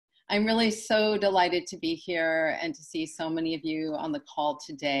I'm really so delighted to be here and to see so many of you on the call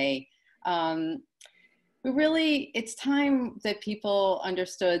today. It's time that people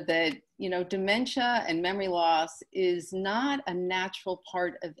understood that, dementia and memory loss is not a natural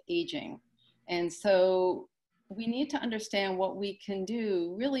part of aging. And so we need to understand what we can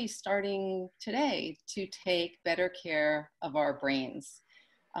do really starting today to take better care of our brains.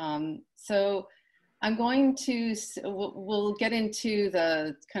 So I'm going to, we'll get into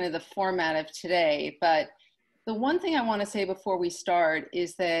the kind of the format of today, but the one thing I want to say before we start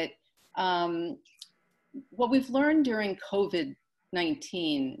is that what we've learned during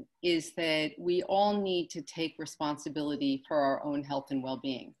COVID-19 is that we all need to take responsibility for our own health and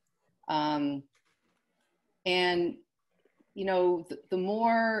well-being. The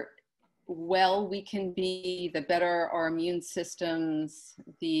more well we can be, the better our immune systems,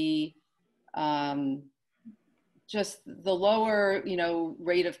 just the lower,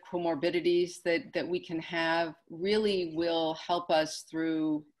 rate of comorbidities that we can have really will help us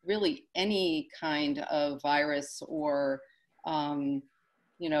through really any kind of virus or,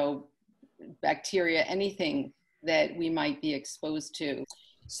 bacteria, anything that we might be exposed to.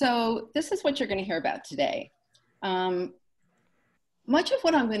 So this is what you're going to hear about today. Much of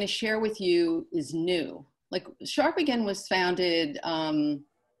what I'm going to share with you is new. Like Sharp Again was founded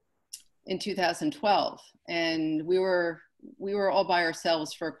in 2012, and we were all by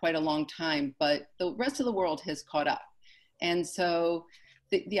ourselves for quite a long time, but the rest of the world has caught up. And so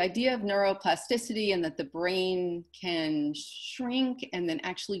the idea of neuroplasticity and that the brain can shrink and then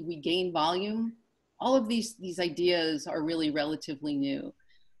actually regain volume, all of these ideas are really relatively new.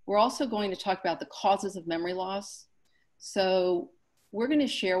 We're also going to talk about the causes of memory loss. So we're going to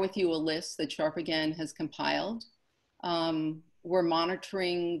share with you a list that Sharp Again has compiled. We're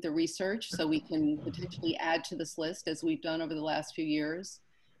monitoring the research so we can potentially add to this list as we've done over the last few years.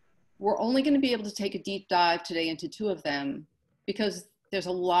 We're only going to be able to take a deep dive today into two of them because there's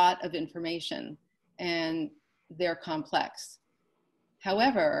a lot of information and they're complex.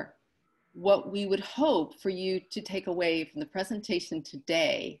 However, what we would hope for you to take away from the presentation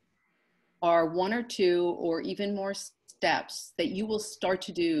today are one or two or even more steps that you will start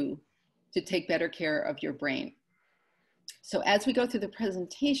to do to take better care of your brain. So as we go through the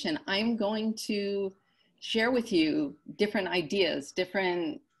presentation, I'm going to share with you different ideas,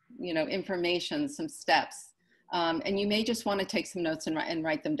 different information, some steps. And you may just want to take some notes and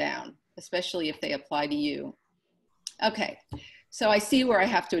write them down, especially if they apply to you. Okay, so I see where I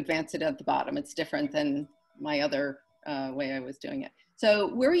have to advance it at the bottom. It's different than my other way I was doing it.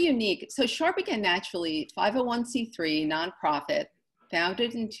 So we're unique. So Sharp Again Naturally, 501c3 nonprofit,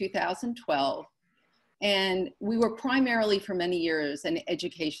 founded in 2012. And we were primarily for many years an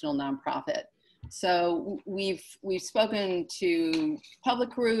educational nonprofit. So we've spoken to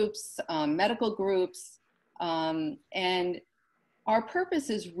public groups, medical groups, and our purpose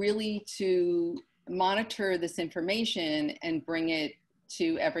is really to monitor this information and bring it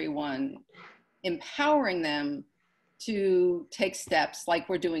to everyone, empowering them to take steps like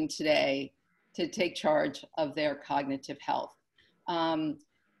we're doing today to take charge of their cognitive health.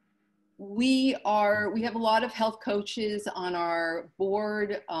 We have a lot of health coaches on our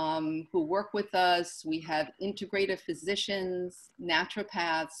board who work with us. We have integrative physicians,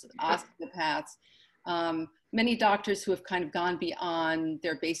 naturopaths, osteopaths, many doctors who have kind of gone beyond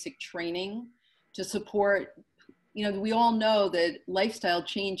their basic training to support. We all know that lifestyle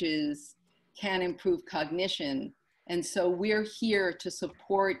changes can improve cognition. And so we're here to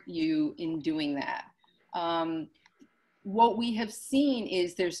support you in doing that. What we have seen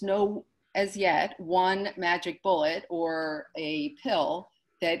is there's no, as yet, one magic bullet or a pill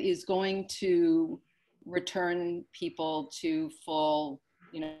that is going to return people to full,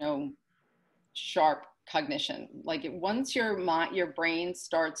 sharp cognition. Like once your brain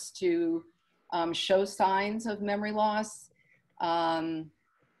starts to show signs of memory loss,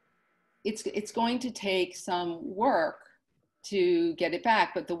 it's going to take some work to get it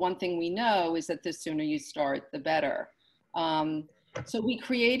back. But the one thing we know is that the sooner you start, the better. So we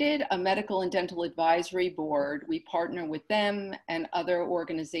created a medical and dental advisory board. We partner with them and other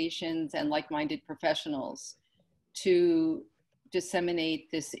organizations and like-minded professionals to disseminate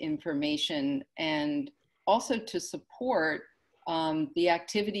this information and also to support the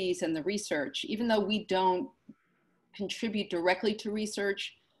activities and the research. Even though we don't contribute directly to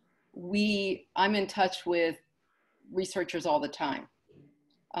research, I'm in touch with researchers all the time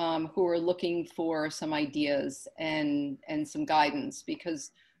who are looking for some ideas and some guidance,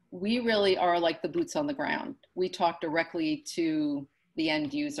 because we really are like the boots on the ground. We talk directly to the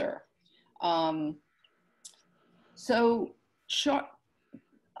end user.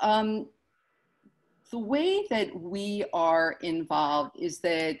 the way that we are involved is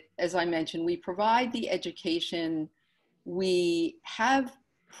that, as I mentioned, we provide the education. We have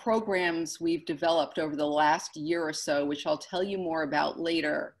programs we've developed over the last year or so, which I'll tell you more about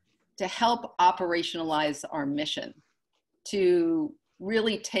later, to help operationalize our mission, to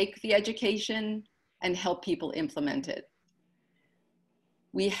really take the education and help people implement it.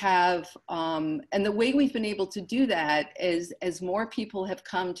 We have, and the way we've been able to do that is, as more people have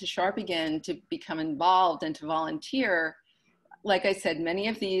come to Sharp Again to become involved and to volunteer, like I said, many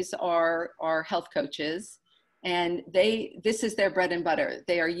of these are health coaches, and this is their bread and butter.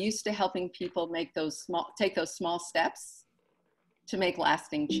 They are used to helping people take those small steps to make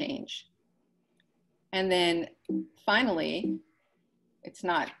lasting change. And then finally, it's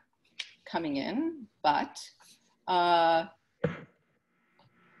not coming in, but I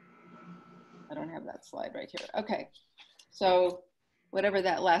don't have that slide right here. Okay, so whatever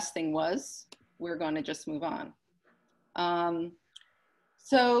that last thing was, we're going to just move on.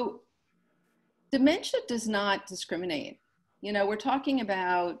 So dementia does not discriminate. You know, we're talking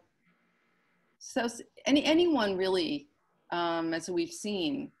about, so anyone really, as we've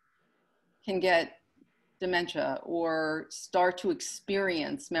seen, can get dementia or start to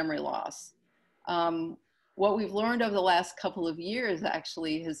experience memory loss. What we've learned over the last couple of years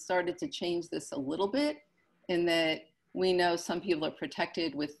actually has started to change this a little bit, in that we know some people are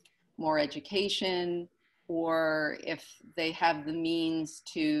protected with more education, or if they have the means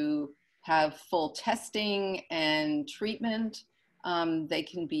to have full testing and treatment, they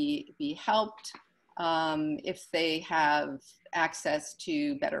can be helped. If they have access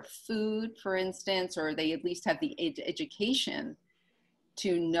to better food, for instance, or they at least have the education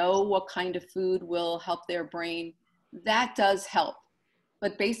to know what kind of food will help their brain, that does help.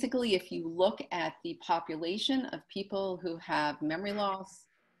 But basically, if you look at the population of people who have memory loss,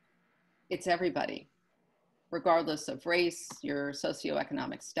 it's everybody, regardless of race, your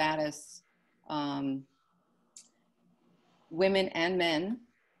socioeconomic status, women and men.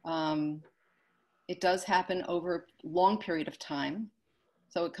 It does happen over a long period of time.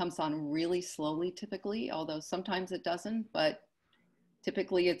 So it comes on really slowly typically, although sometimes it doesn't, but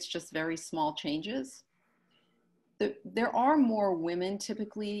typically it's just very small changes. There are more women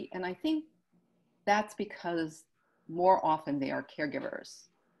typically, and I think that's because more often they are caregivers.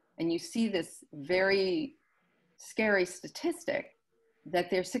 And you see this very scary statistic that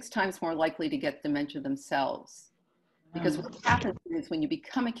they're 6 times more likely to get dementia themselves. Because what happens is when you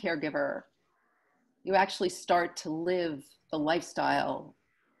become a caregiver, you actually start to live the lifestyle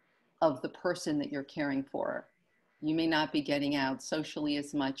of the person that you're caring for. You may not be getting out socially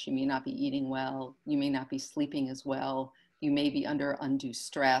as much. You may not be eating well. You may not be sleeping as well. You may be under undue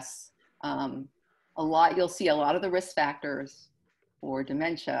stress. You'll see a lot of the risk factors for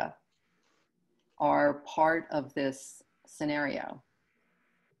dementia are part of this scenario.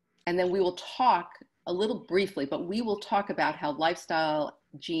 And then we will talk a little briefly, but we will talk about how lifestyle,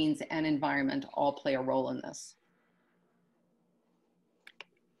 genes, and environment all play a role in this.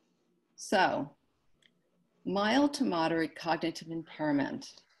 So, mild to moderate cognitive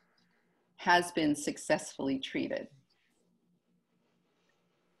impairment has been successfully treated.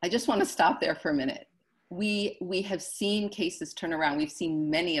 I just want to stop there for a minute. We have seen cases turn around. We've seen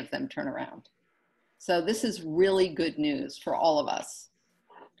many of them turn around. So this is really good news for all of us.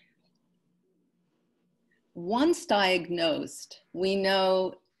 Once diagnosed, we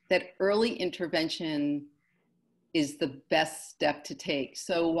know that early intervention is the best step to take.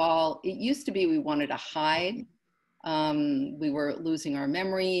 So while it used to be we wanted to hide, we were losing our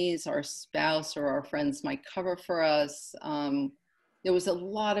memories, our spouse or our friends might cover for us. There was a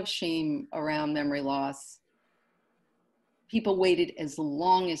lot of shame around memory loss. People waited as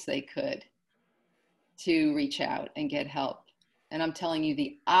long as they could to reach out and get help. And I'm telling you,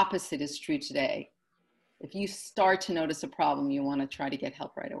 the opposite is true today. If you start to notice a problem, you want to try to get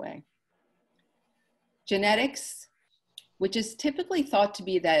help right away. Genetics, which is typically thought to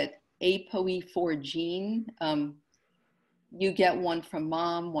be that ApoE4 gene, you get one from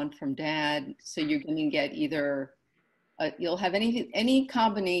mom, one from dad. So you're going to get either, you'll have any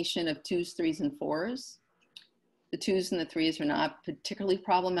combination of 2s, 3s, and 4s. The 2s and the 3s are not particularly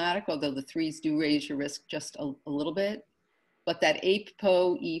problematic, although the 3s do raise your risk just a little bit. But that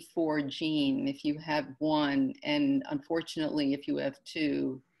ApoE4 gene, if you have one, and unfortunately if you have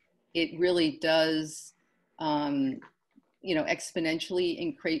 2, it really does exponentially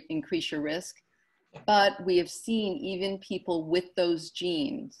increase your risk. But we have seen even people with those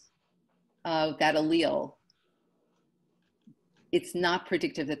genes, that allele, it's not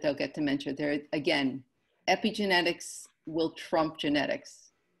predictive that they'll get dementia. There, again, epigenetics will trump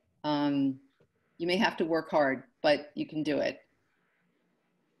genetics. You may have to work hard, but you can do it.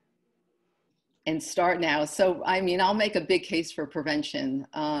 And start now. So, I mean, I'll make a big case for prevention.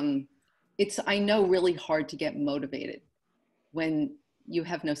 It's, I know, really hard to get motivated when you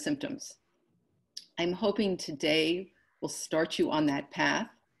have no symptoms. I'm hoping today will start you on that path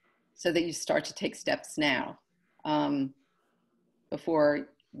so that you start to take steps now before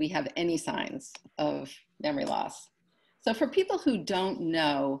we have any signs of memory loss. So for people who don't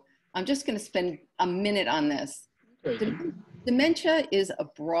know, I'm just going to spend a minute on this. Okay. Dementia is a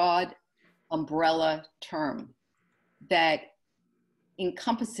broad umbrella term that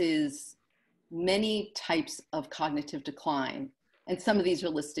encompasses many types of cognitive decline. And some of these are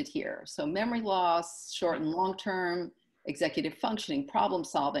listed here. So memory loss, short and long-term, executive functioning, problem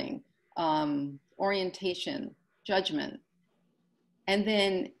solving, orientation, judgment. And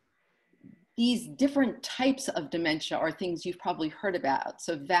then these different types of dementia are things you've probably heard about.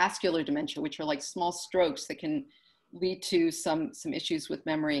 So vascular dementia, which are like small strokes that can lead to some issues with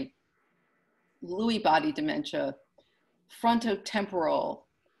memory. Lewy body dementia, frontotemporal,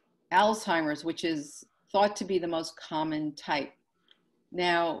 Alzheimer's, which is thought to be the most common type.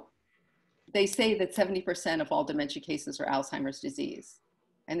 Now, they say that 70% of all dementia cases are Alzheimer's disease,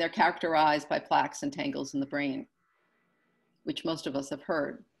 and they're characterized by plaques and tangles in the brain, which most of us have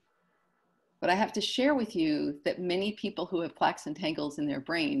heard. But I have to share with you that many people who have plaques and tangles in their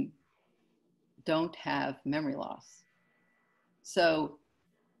brain don't have memory loss. So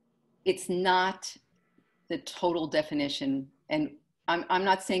it's not the total definition. And I'm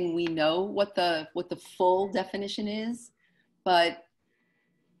not saying we know what the full definition is, but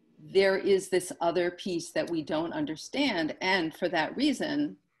there is this other piece that we don't understand. And for that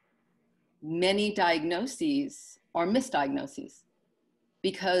reason, many diagnoses are misdiagnoses,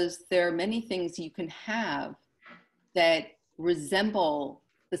 because there are many things you can have that resemble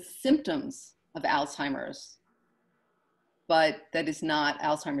the symptoms of Alzheimer's, but that is not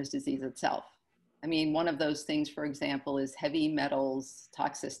Alzheimer's disease itself. I mean, one of those things, for example, is heavy metals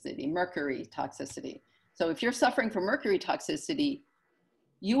toxicity, mercury toxicity. So if you're suffering from mercury toxicity,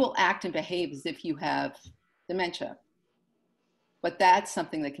 you will act and behave as if you have dementia. But that's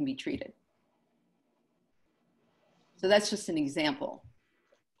something that can be treated. So that's just an example.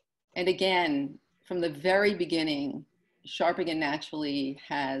 And again, from the very beginning, Sharp naturally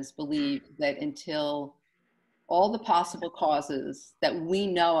has believed that until all the possible causes that we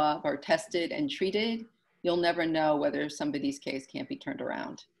know of are tested and treated, you'll never know whether somebody's case can't be turned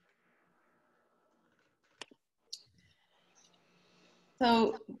around.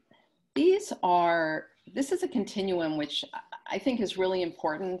 So this is a continuum which I think is really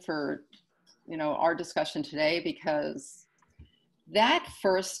important for, our discussion today, because that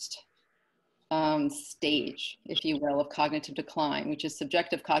first stage, if you will, of cognitive decline, which is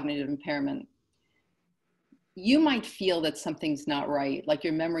subjective cognitive impairment, you might feel that something's not right, like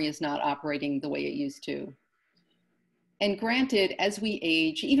your memory is not operating the way it used to. And granted, as we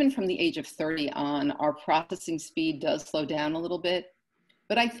age, even from the age of 30 on, our processing speed does slow down a little bit.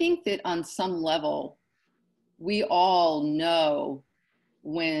 But I think that on some level, we all know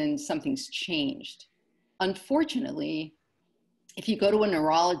when something's changed. Unfortunately, if you go to a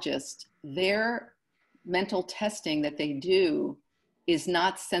neurologist, their mental testing that they do is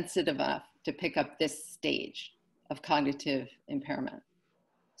not sensitive enough to pick up this stage of cognitive impairment.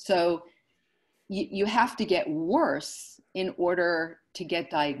 So you have to get worse in order to get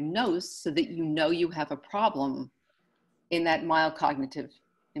diagnosed so that you know you have a problem in that mild cognitive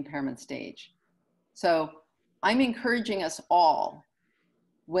impairment stage. So I'm encouraging us all,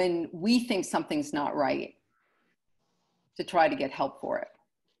 when we think something's not right, to try to get help for it.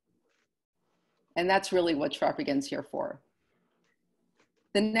 And that's really what Sharp Again's here for.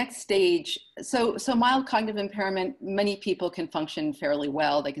 The next stage, so mild cognitive impairment, many people can function fairly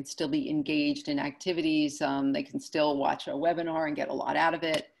well. They can still be engaged in activities. They can still watch a webinar and get a lot out of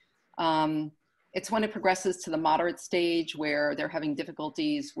it. It's when it progresses to the moderate stage where they're having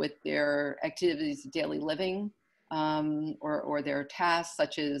difficulties with their activities of daily living, or their tasks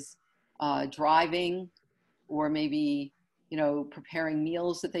such as driving, or maybe preparing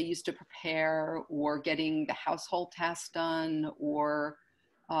meals that they used to prepare, or getting the household tasks done, or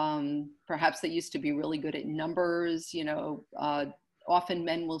perhaps they used to be really good at numbers. Often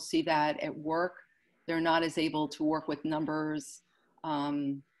men will see that at work. They're not as able to work with numbers.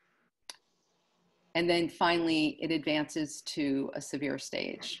 And then finally, it advances to a severe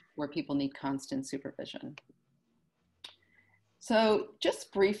stage where people need constant supervision. So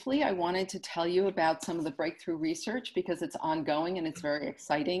just briefly, I wanted to tell you about some of the breakthrough research, because it's ongoing and it's very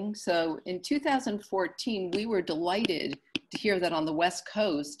exciting. So in 2014, we were delighted to hear that on the West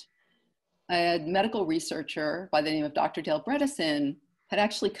Coast, a medical researcher by the name of Dr. Dale Bredesen had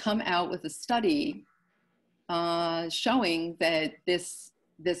actually come out with a study showing that this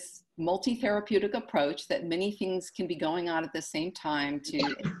multi-therapeutic approach, that many things can be going on at the same time to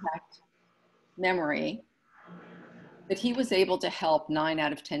impact memory, that he was able to help 9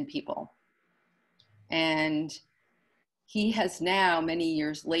 out of 10 people. And he has now, many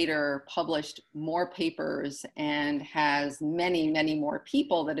years later, published more papers and has many, many more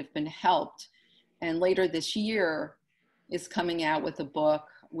people that have been helped. And later this year is coming out with a book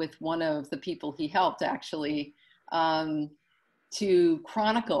with one of the people he helped, actually, to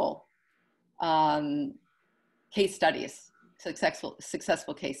chronicle case studies,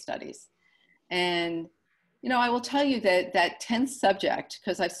 successful case studies. And I will tell you that that 10th subject,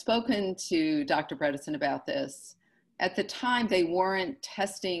 because I've spoken to Dr. Bredesen about this, at the time they weren't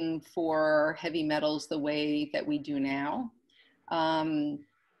testing for heavy metals the way that we do now,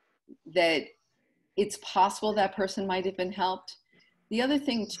 that it's possible that person might have been helped. The other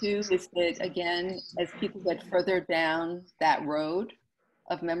thing too is that, again, as people get further down that road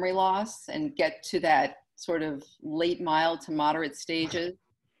of memory loss and get to that sort of late mild to moderate stages,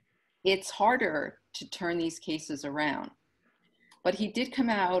 it's harder to turn these cases around. But he did come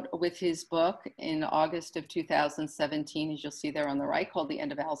out with his book in August of 2017, as you'll see there on the right, called The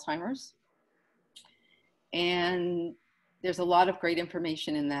End of Alzheimer's. And there's a lot of great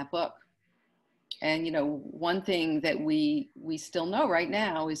information in that book. And one thing that we still know right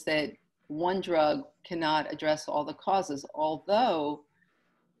now is that one drug cannot address all the causes, although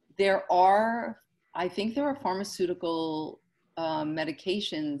I think there are pharmaceutical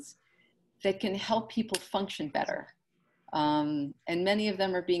medications that can help people function better. And many of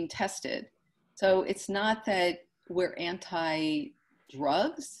them are being tested. So it's not that we're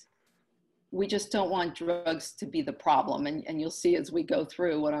anti-drugs. We just don't want drugs to be the problem. And you'll see as we go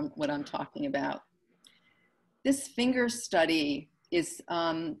through what I'm talking about. This finger study is,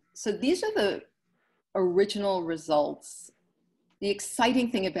 so these are the original results. The exciting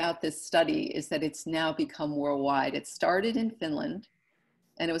thing about this study is that it's now become worldwide. It started in Finland,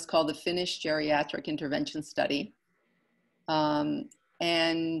 and it was called the Finnish Geriatric Intervention Study.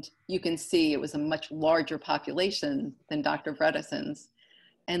 And you can see it was a much larger population than Dr. Bredesen's,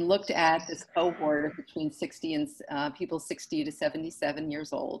 and looked at this cohort of between 60 and people 60 to 77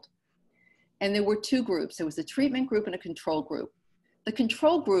 years old. And there were 2 groups. There was a treatment group and a control group. The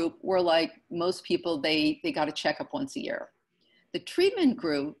control group were like most people, they got a checkup once a year. The treatment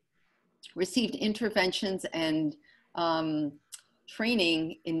group received interventions and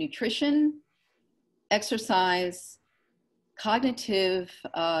training in nutrition, exercise, cognitive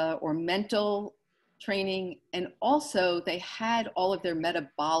or mental training, and also they had all of their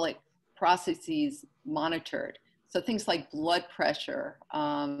metabolic processes monitored. So things like blood pressure,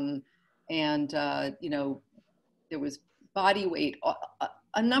 and there was body weight,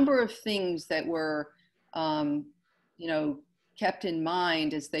 a number of things that were kept in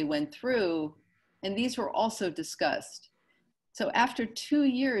mind as they went through, and these were also discussed. So after 2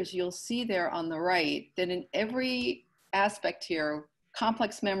 years, you'll see there on the right that in every aspect here,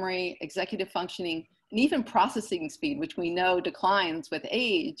 complex memory, executive functioning, and even processing speed, which we know declines with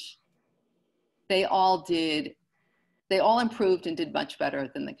age, they all improved and did much better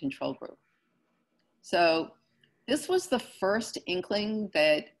than the control group. So this was the first inkling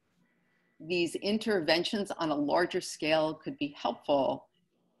that these interventions on a larger scale could be helpful.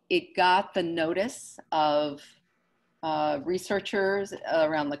 It got the notice of researchers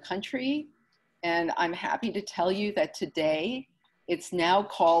around the country. And I'm happy to tell you that today it's now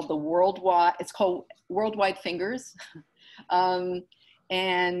called Worldwide Fingers.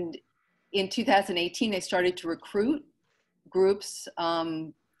 And in 2018, they started to recruit groups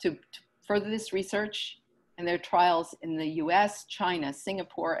to further this research, and their trials in the US, China,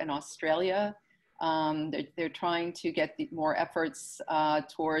 Singapore, and Australia. They're trying to get more efforts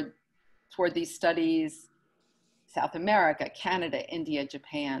toward these studies. South America, Canada, India,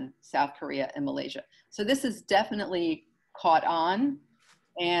 Japan, South Korea, and Malaysia. So this is definitely caught on,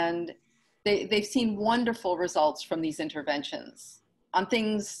 and they've seen wonderful results from these interventions on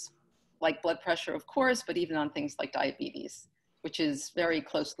things like blood pressure, of course, but even on things like diabetes, which is very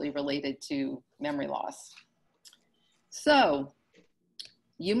closely related to memory loss. So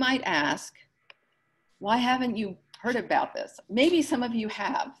you might ask, why haven't you heard about this? Maybe some of you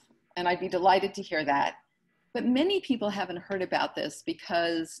have, and I'd be delighted to hear that. But many people haven't heard about this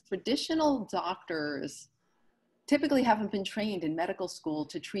because traditional doctors typically haven't been trained in medical school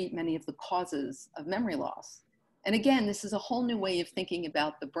to treat many of the causes of memory loss. And again, this is a whole new way of thinking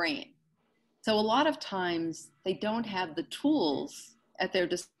about the brain. So a lot of times they don't have the tools at their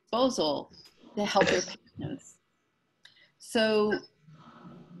disposal to help your patients. So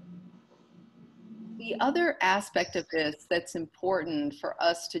the other aspect of this that's important for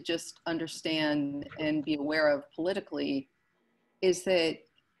us to just understand and be aware of politically is that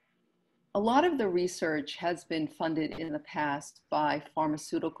a lot of the research has been funded in the past by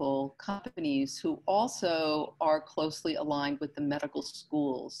pharmaceutical companies who also are closely aligned with the medical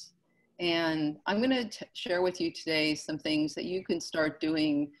schools. And I'm going to share with you today some things that you can start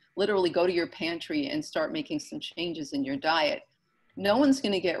doing. Literally go to your pantry and start making some changes in your diet. No one's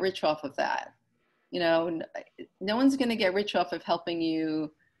going to get rich off of that. You know, no one's going to get rich off of helping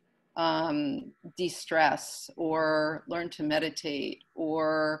you de-stress or learn to meditate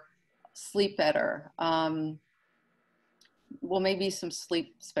or sleep better. Well, maybe some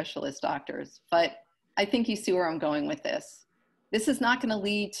sleep specialist doctors, but I think you see where I'm going with this. This is not going to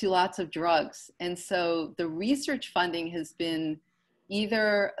lead to lots of drugs. And so the research funding has been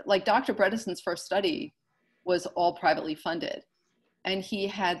either, like Dr. Bredesen's first study was all privately funded. And he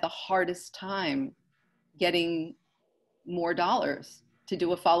had the hardest time getting more dollars to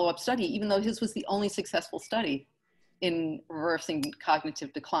do a follow-up study, even though his was the only successful study in reversing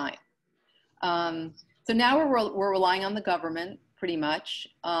cognitive decline. So now we're relying on the government pretty much,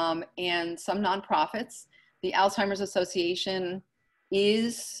 and some nonprofits. The Alzheimer's Association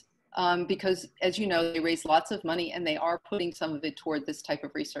is, because as you know, they raise lots of money and they are putting some of it toward this type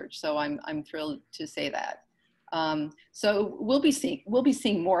of research. So I'm thrilled to say that. So we'll be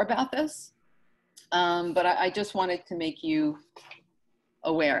seeing more about this, but I just wanted to make you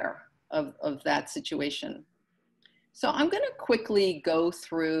aware of that situation. So I'm going to quickly go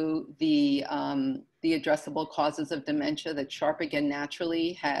through the addressable causes of dementia that Sharp Again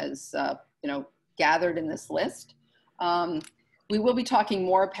Naturally has, gathered in this list. We will be talking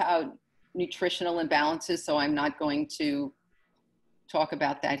more about nutritional imbalances, so I'm not going to talk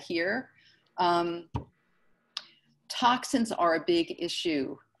about that here. Toxins are a big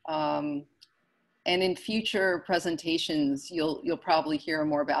issue. And in future presentations, you'll probably hear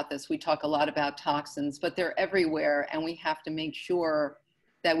more about this. We talk a lot about toxins, but they're everywhere, and we have to make sure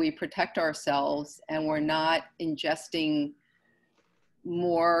that we protect ourselves and we're not ingesting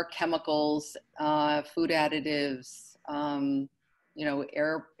more chemicals, food additives, air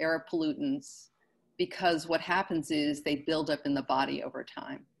pollutants, because what happens is they build up in the body over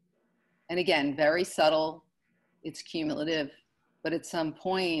time. And again, very subtle, it's cumulative, but at some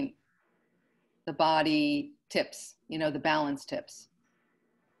point, the body tips, the balance tips.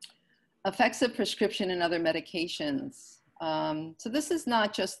 Effects of prescription and other medications. So this is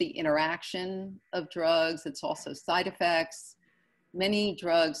not just the interaction of drugs, it's also side effects. Many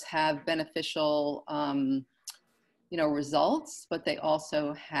drugs have beneficial, results, but they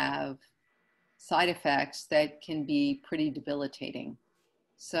also have side effects that can be pretty debilitating.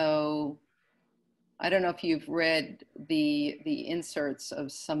 So I don't know if you've read the inserts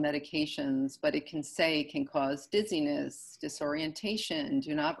of some medications, but it can cause dizziness, disorientation,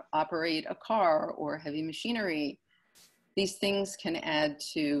 do not operate a car or heavy machinery. These things can add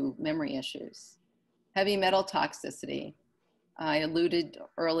to memory issues. Heavy metal toxicity. I alluded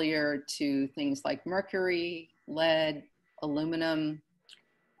earlier to things like mercury, lead, aluminum.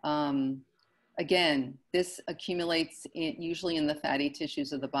 Again, this accumulates usually in the fatty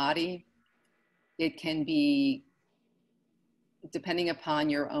tissues of the body. It can be, depending upon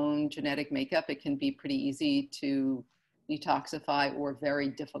your own genetic makeup, it can be pretty easy to detoxify or very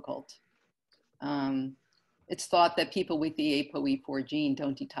difficult. It's thought that people with the ApoE4 gene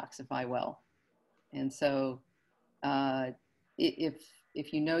don't detoxify well. And so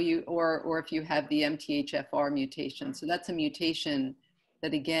if you know or if you have the MTHFR mutation, so that's a mutation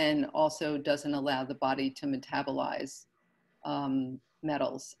that again also doesn't allow the body to metabolize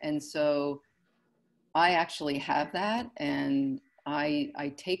metals. And so I actually have that, and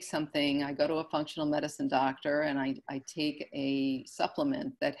I take something, I go to a functional medicine doctor and I take a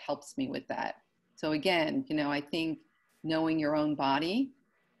supplement that helps me with that. So again, I think knowing your own body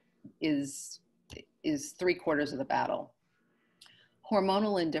is 3/4 of the battle.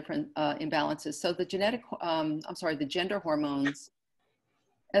 Hormonal imbalances. So the the gender hormones,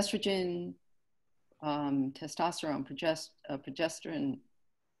 estrogen, testosterone, progesterone,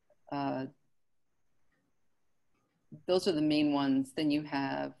 those are the main ones. Then you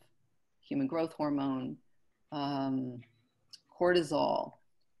have human growth hormone, cortisol,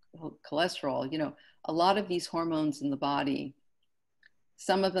 cholesterol, a lot of these hormones in the body.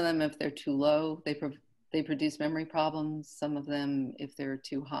 Some of them, if they're too low, they produce memory problems. Some of them, if they're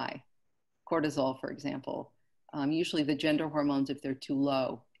too high. Cortisol, for example. Usually the gender hormones, if they're too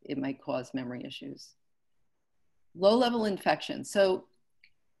low, it might cause memory issues. Low-level infection. So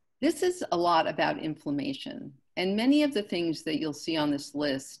This is a lot about inflammation. And many of the things that you'll see on this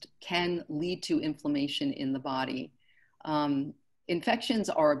list can lead to inflammation in the body. Infections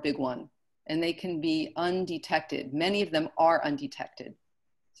are a big one, and they can be undetected. Many of them are undetected.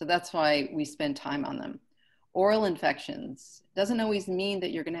 So that's why we spend time on them. Oral infections doesn't always mean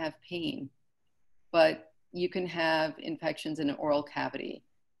that you're going to have pain, but you can have infections in an oral cavity.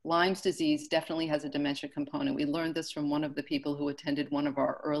 Lyme's disease definitely has a dementia component. We learned this from one of the people who attended one of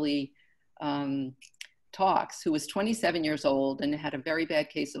our early talks, who was 27 years old and had a very bad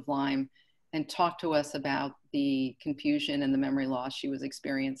case of Lyme, and talked to us about the confusion and the memory loss she was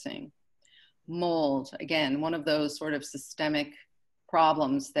experiencing. Mold, again, one of those sort of systemic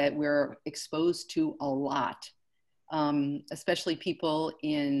problems that we're exposed to a lot, especially people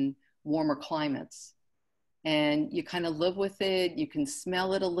in warmer climates. And you kind of live with it. You can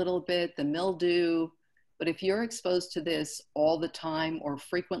smell it a little bit, the mildew. But if you're exposed to this all the time or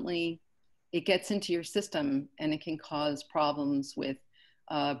frequently, it gets into your system and it can cause problems with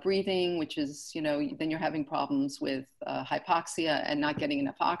breathing, which is, then you're having problems with hypoxia and not getting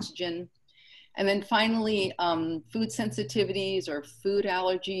enough oxygen. And then finally, food sensitivities or food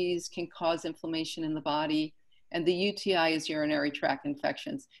allergies can cause inflammation in the body. And the UTI is urinary tract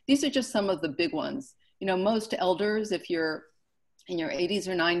infections. These are just some of the big ones. Most elders, if you're in your 80s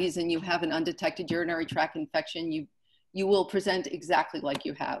or 90s and you have an undetected urinary tract infection, you will present exactly like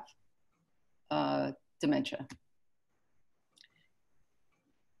you have dementia.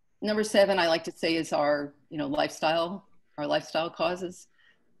 Number 7, I like to say, is our lifestyle causes.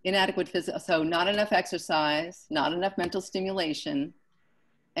 Inadequate physical, so not enough exercise, not enough mental stimulation,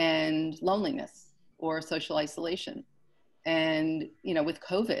 and loneliness or social isolation. And with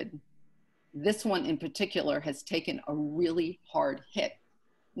COVID, this one in particular has taken a really hard hit,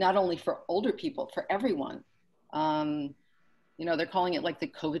 not only for older people, for everyone. They're calling it like the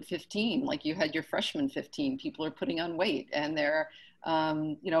COVID-15, like you had your freshman 15. People are putting on weight, and they're,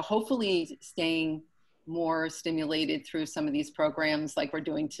 hopefully staying more stimulated through some of these programs like we're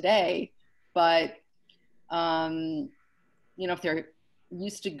doing today. But, if they're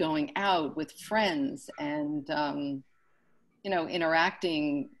used to going out with friends and,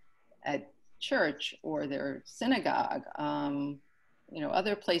 interacting at church or their synagogue,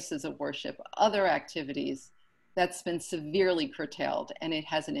 other places of worship, other activities, that's been severely curtailed, and it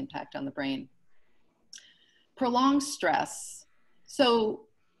has an impact on the brain. Prolonged stress. So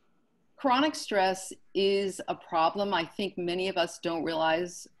chronic stress is a problem. I think many of us don't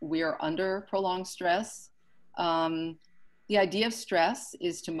realize we're under prolonged stress. The idea of stress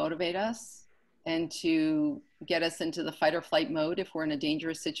is to motivate us and to get us into the fight or flight mode if we're in a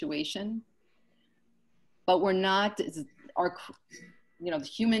dangerous situation. But we're not,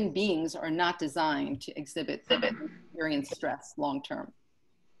 human beings are not designed to experience stress long term.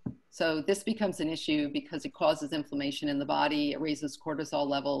 So this becomes an issue because it causes inflammation in the body, it raises cortisol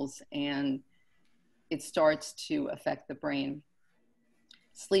levels, and it starts to affect the brain.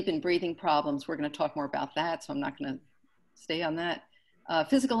 Sleep and breathing problems, we're going to talk more about that, so I'm not going to stay on that.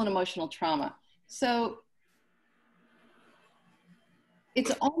 Physical and emotional trauma. So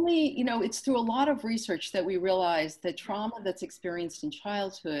it's only, it's through a lot of research that we realize that trauma that's experienced in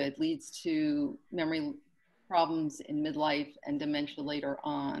childhood leads to memory problems in midlife and dementia later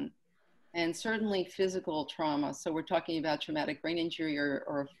on. And certainly physical trauma. So we're talking about traumatic brain injury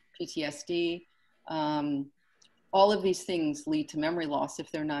or PTSD. All of these things lead to memory loss if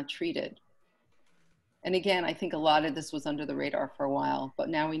they're not treated. And again, I think a lot of this was under the radar for a while, but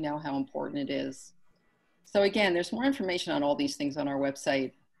now we know how important it is. So again, there's more information on all these things on our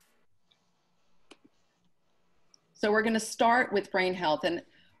website. So we're going to start with brain health, and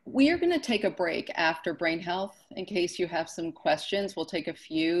we are going to take a break after brain health in case you have some questions. We'll take a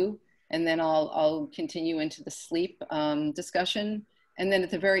few, and then I'll continue into the sleep discussion. And then at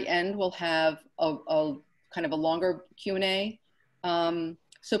the very end, we'll have a kind of a longer Q&A.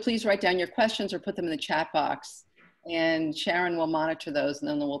 So please write down your questions or put them in the chat box, and Sharon will monitor those, and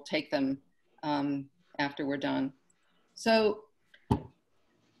then we'll take them after we're done. So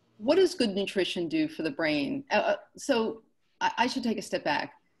what does good nutrition do for the brain? So I should take a step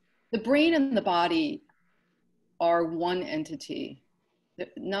back. The brain and the body are one entity,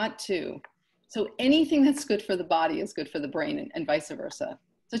 not two. So anything that's good for the body is good for the brain, and vice versa.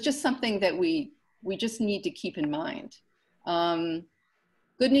 So it's just something that we just need to keep in mind.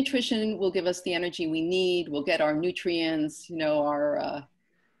 Good nutrition will give us the energy we need. We'll get our nutrients, our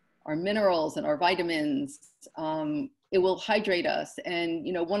minerals and our vitamins. It will hydrate us. And,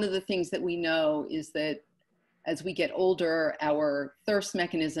 one of the things that we know is that as we get older, our thirst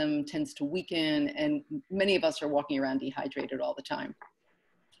mechanism tends to weaken, and many of us are walking around dehydrated all the time.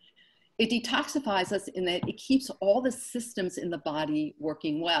 it detoxifies us in that it keeps all the systems in the body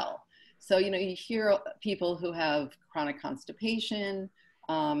working well. So, you know, you hear people who have chronic constipation,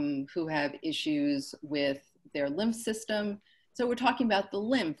 who have issues with their lymph system. So we're talking about the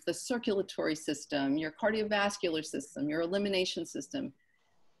lymph, the circulatory system, your cardiovascular system, your elimination system,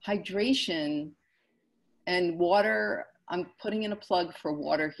 hydration, and water. I'm putting in a plug for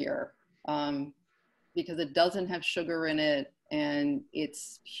water here because it doesn't have sugar in it and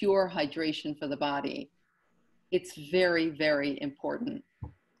it's pure hydration for the body. It's very, very important.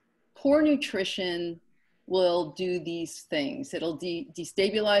 Poor nutrition will do these things. It'll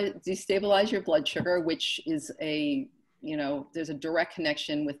destabilize your blood sugar, which is a, you know, there's a direct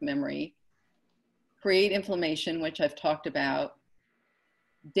connection with memory. Create inflammation, which I've talked about.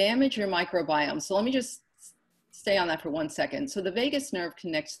 Damage your microbiome. So let me just stay on that for 1 second. So the vagus nerve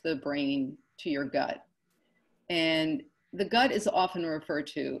connects the brain to your gut. And the gut is often referred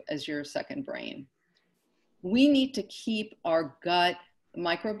to as your second brain. We need to keep our gut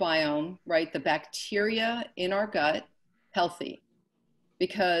microbiome, right, the bacteria in our gut, healthy,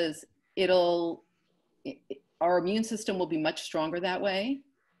 because our immune system will be much stronger that way.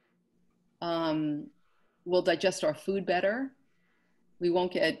 We'll digest our food better. We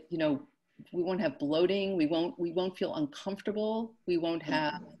won't get, you know, we won't have bloating. We won't feel uncomfortable. We won't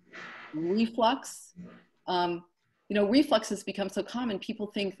have reflux. You know, reflux has become so common. People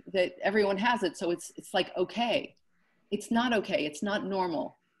think that everyone has it, so it's like okay. It's not okay. It's not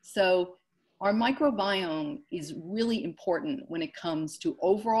normal. So our microbiome is really important when it comes to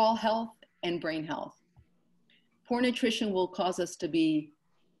overall health and brain health. Poor nutrition will cause us to be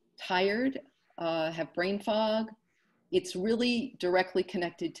tired, have brain fog. It's really directly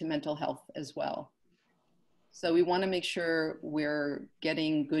connected to mental health as well. So we want to make sure we're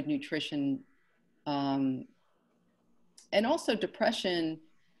getting good nutrition. And also depression,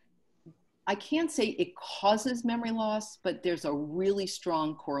 I can't say it causes memory loss, but there's a really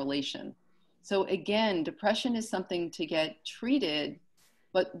strong correlation. So again, depression is something to get treated,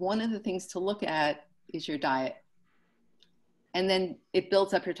 but one of the things to look at is your diet. And then it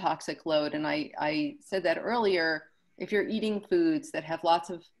builds up your toxic load. And I said that earlier, if you're eating foods that have lots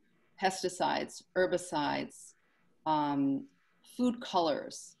of pesticides, herbicides, food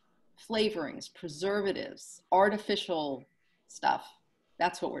colors, flavorings, preservatives, artificial stuff,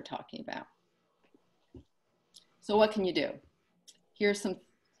 that's what we're talking about. So what can you do? Here's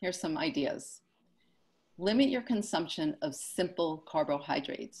some ideas. Limit your consumption of simple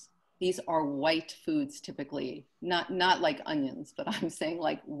carbohydrates. These are white foods typically, not like onions, but I'm saying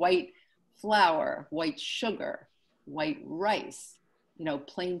like white flour, white sugar, white rice, you know,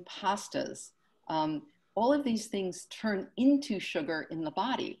 plain pastas. All of these things turn into sugar in the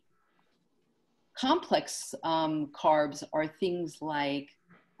body. Complex carbs are things like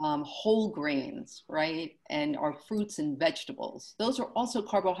whole grains, right? And our fruits and vegetables. Those are also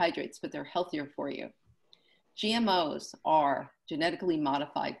carbohydrates, but they're healthier for you. GMOs are genetically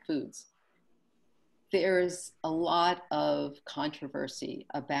modified foods. There's a lot of controversy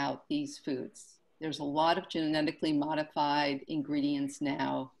about these foods. There's a lot of genetically modified ingredients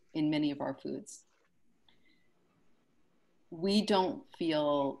now in many of our foods. We don't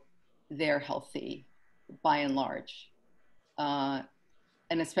feel they're healthy by and large, and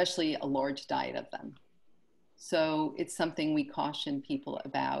especially a large diet of them. So it's something we caution people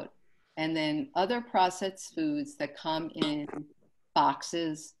about. And then other processed foods that come in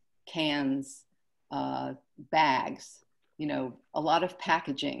boxes, cans, bags, you know, a lot of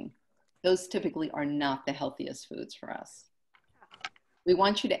packaging, those typically are not the healthiest foods for us. We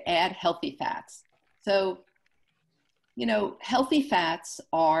want you to add healthy fats. So, you know, healthy fats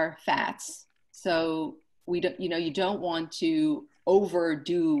are fats. So we don't, you know, you don't want to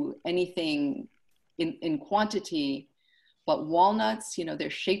overdo anything in quantity, but walnuts, you know, they're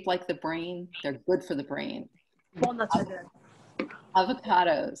shaped like the brain. They're good for the brain. Walnuts are good.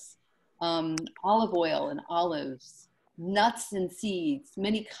 Avocados, olive oil and olives, nuts and seeds,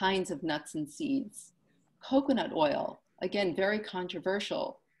 many kinds of nuts and seeds. Coconut oil, again, very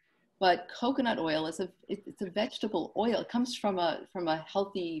controversial, but coconut oil is it's a vegetable oil. It comes from a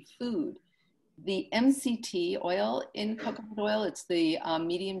healthy food. The MCT oil in coconut oil, it's the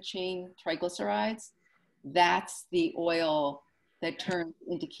medium chain triglycerides. That's the oil that turns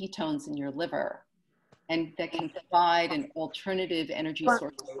into ketones in your liver and that can provide an alternative energy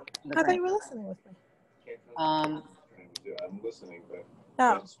source. I thought you were listening with me. I'm listening, but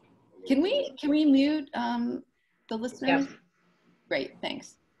Oh. Can we mute the listeners? Yeah. Great,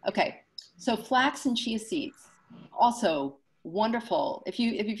 thanks. Okay, so flax and chia seeds, also wonderful. If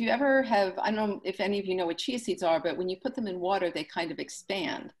you ever have, I don't know if any of you know what chia seeds are, but when you put them in water, they kind of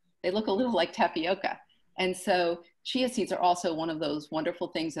expand. they look a little like tapioca. And so chia seeds are also one of those wonderful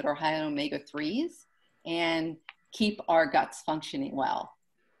things that are high in omega-3s and keep our guts functioning well.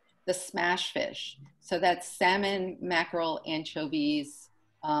 The smash fish, so that's salmon, mackerel, anchovies,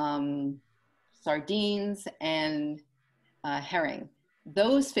 sardines, and herring.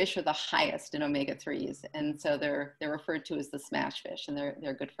 Those fish are the highest in omega-3s, and so they're referred to as the smash fish, and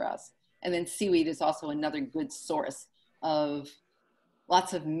they're good for us. And then seaweed is also another good source of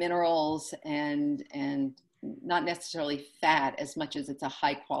lots of minerals and not necessarily fat as much as it's a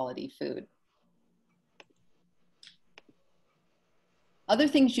high quality food. Other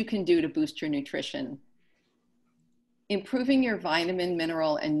things you can do to boost your nutrition: improving your vitamin,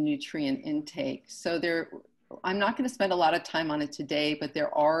 mineral, and nutrient intake. So I'm not going to spend a lot of time on it today, but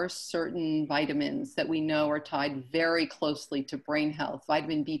there are certain vitamins that we know are tied very closely to brain health.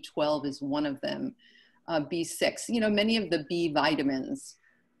 Vitamin B12 is one of them. B6, many of the B vitamins.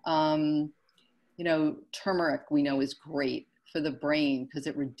 Turmeric we know is great for the brain because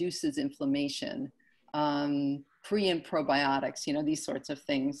it reduces inflammation. Pre and probiotics, these sorts of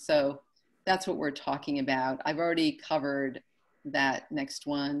things. So that's what we're talking about. I've already covered that next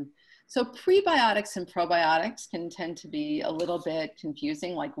one. So prebiotics and probiotics can tend to be a little bit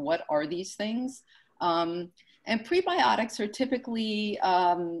confusing, like what are these things? And prebiotics are typically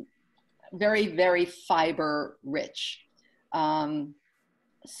very, very fiber rich.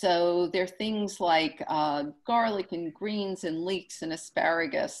 So they're things like garlic and greens and leeks and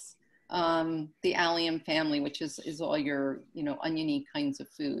asparagus, the allium family, which is all your, oniony kinds of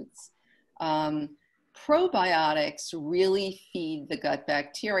foods. Probiotics really feed the gut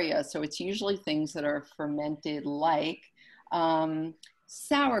bacteria. So it's usually things that are fermented, like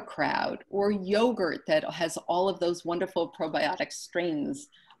sauerkraut or yogurt that has all of those wonderful probiotic strains.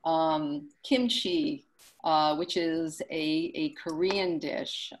 Kimchi, which is a Korean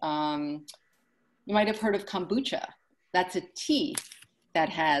dish. You might have heard of kombucha. That's a tea that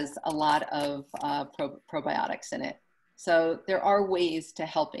has a lot of probiotics in it. So there are ways to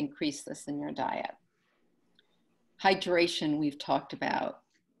help increase this in your diet. Hydration, we've talked about.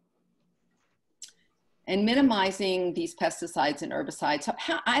 And minimizing these pesticides and herbicides. So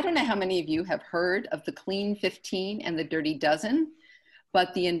I don't know how many of you have heard of the Clean 15 and the Dirty Dozen,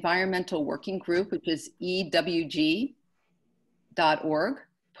 but the Environmental Working Group, which is EWG.org,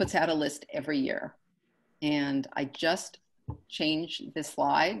 puts out a list every year. And I just changed this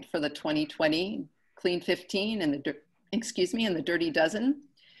slide for the 2020 Clean 15 and the Dirty Dozen.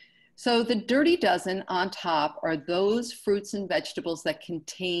 So the Dirty Dozen on top are those fruits and vegetables that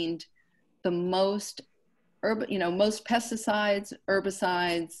contained the most most pesticides,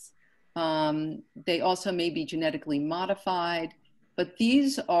 herbicides. They also may be genetically modified, but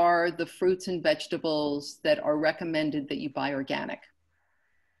these are the fruits and vegetables that are recommended that you buy organic.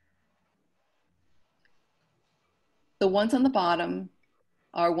 The ones on the bottom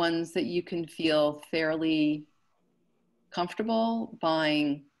are ones that you can feel fairly comfortable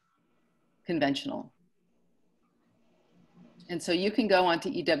buying conventional. And so you can go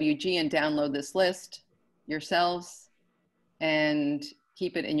onto EWG and download this list yourselves and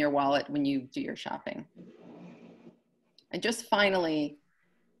keep it in your wallet when you do your shopping. And just finally,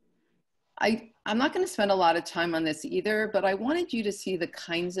 I'm not going to spend a lot of time on this either, but I wanted you to see the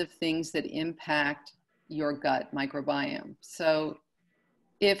kinds of things that impact your gut microbiome. So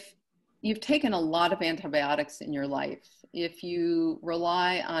if you've taken a lot of antibiotics in your life, if you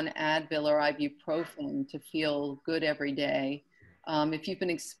rely on Advil or ibuprofen to feel good every day, if you've been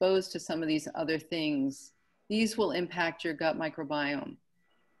exposed to some of these other things, these will impact your gut microbiome.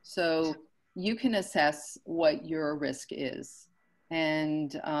 So you can assess what your risk is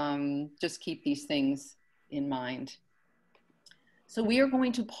and just keep these things in mind. So we are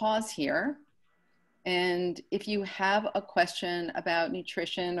going to pause here. And if you have a question about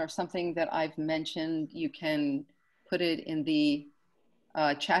nutrition or something that I've mentioned, you can put it in the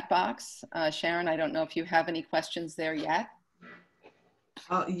chat box. Sharon, I don't know if you have any questions there yet.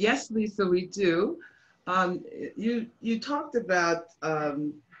 Yes, Lisa, we do. You talked about,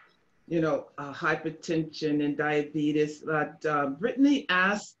 hypertension and diabetes, but Brittany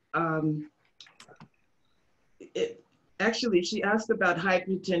asked, she asked about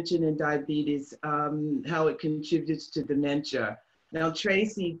hypertension and diabetes, how it contributes to dementia. Now,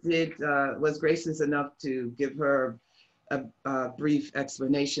 Tracy was gracious enough to give her a brief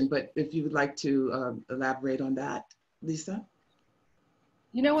explanation, but if you would like to elaborate on that, Lisa?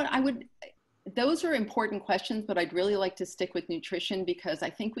 You know what, those are important questions, but I'd really like to stick with nutrition because I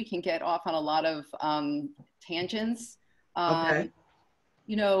think we can get off on a lot of tangents. Okay.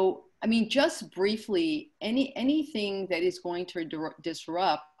 Just briefly, anything that is going to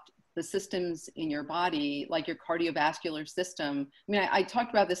disrupt the systems in your body, like your cardiovascular system. I mean, I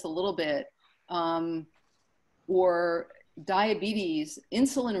talked about this a little bit, or diabetes,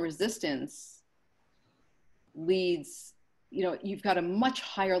 insulin resistance leads, you know, you've got a much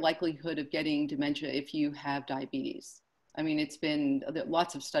higher likelihood of getting dementia if you have diabetes. I mean, it's been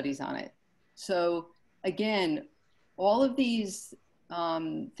lots of studies on it. So again, all of these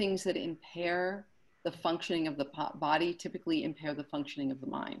things that impair the functioning of the body typically impair the functioning of the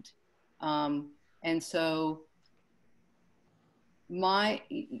mind. And so my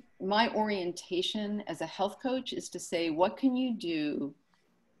orientation as a health coach is to say, what can you do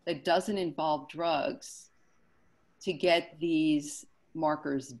that doesn't involve drugs to get these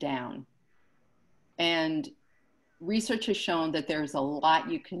markers down? And research has shown that there's a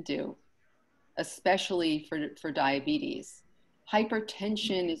lot you can do, especially for diabetes.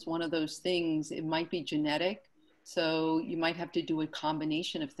 Hypertension is one of those things. It might be genetic, so you might have to do a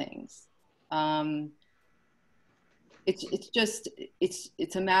combination of things.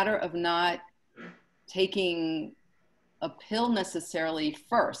 It's a matter of not taking a pill necessarily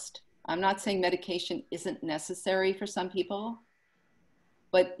first. I'm not saying medication isn't necessary for some people,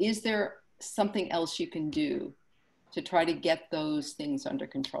 but is there something else you can do to try to get those things under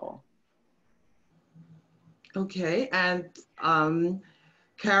control? Okay, and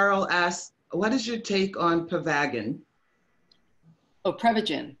Carol asked, what is your take on Prevagen? Oh,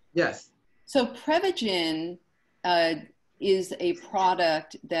 Prevagen. Yes. So Prevagen is a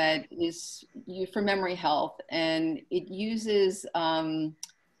product that is used for memory health, and it uses a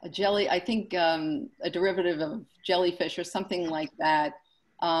jelly, I think a derivative of jellyfish or something like that,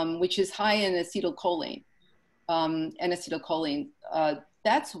 which is high in acetylcholine.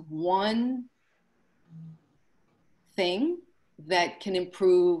 That's one thing that can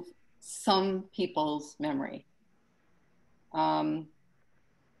improve some people's memory.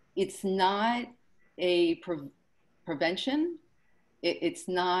 It's not a prevention. It's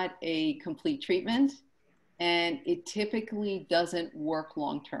not a complete treatment, and it typically doesn't work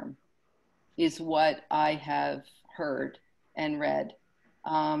long-term, is what I have heard and read.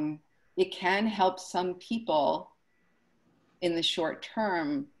 It can help some people in the short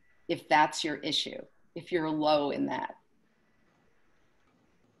term if that's your issue, if you're low in that.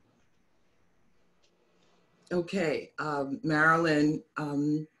 Okay, Marilyn,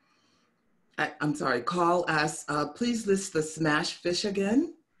 I'm sorry, Carl asks, please list the smash fish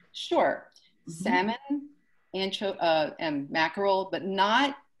again. Sure, salmon, anchovy, and mackerel, but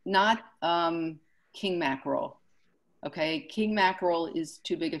not king mackerel. Okay, king mackerel is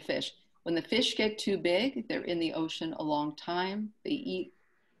too big a fish. When the fish get too big, they're in the ocean a long time.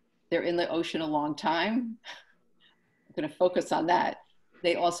 They're in the ocean a long time. I'm going to focus on that.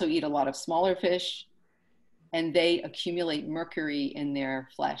 They also eat a lot of smaller fish, and they accumulate mercury in their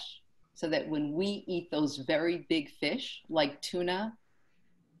flesh. So that when we eat those very big fish, like tuna,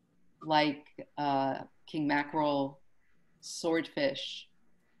 like king mackerel, swordfish,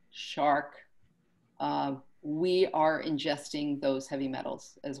 shark, we are ingesting those heavy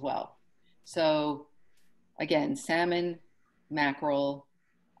metals as well. So again, salmon, mackerel,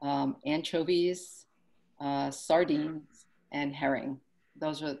 anchovies, sardines, and herring.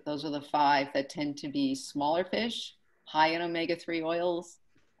 Those are the five that tend to be smaller fish, high in omega-3 oils,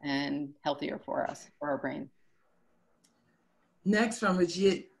 and healthier for us, for our brain. Next from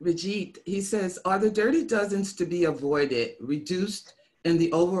Rajit, he says, are the dirty dozens to be avoided, reduced in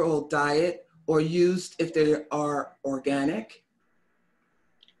the overall diet, or used if they are organic?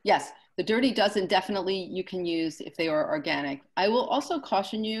 Yes, the dirty dozen definitely you can use if they are organic. I will also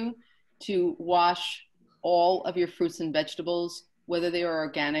caution you to wash all of your fruits and vegetables, whether they are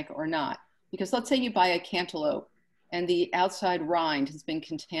organic or not. Because let's say you buy a cantaloupe and the outside rind has been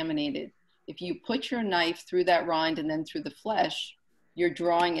contaminated. If you put your knife through that rind and then through the flesh, you're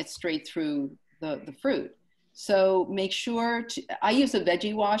drawing it straight through the fruit. So make sure I use a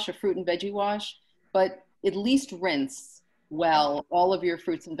veggie wash, a fruit and veggie wash, but at least rinse well all of your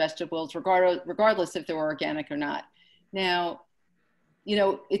fruits and vegetables, regardless if they're organic or not. Now, you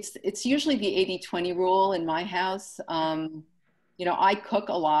know, it's usually the 80-20 rule in my house. You know, I cook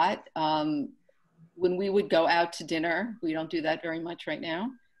a lot. When we would go out to dinner, we don't do that very much right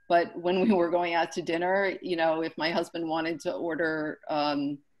now, but when we were going out to dinner, you know, if my husband wanted to order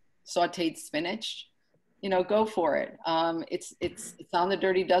sauteed spinach, you know, go for it. It's on the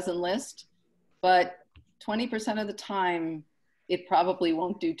dirty dozen list, but 20% of the time, it probably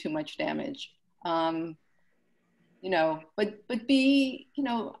won't do too much damage. You know, but be, you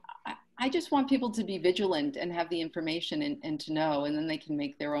know, I just want people to be vigilant and have the information and to know, and then they can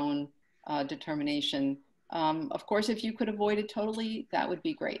make their own determination. Of course, if you could avoid it totally, that would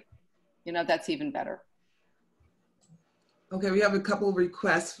be great. you know, that's even better. Okay, we have a couple of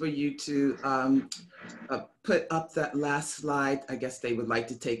requests for you to put up that last slide. I guess they would like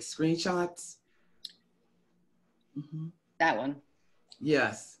to take screenshots. Mm-hmm. That one.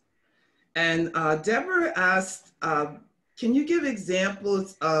 Yes. And Deborah asked, can you give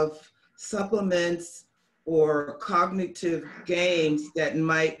examples of supplements or cognitive games that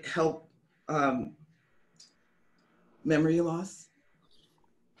might help memory loss?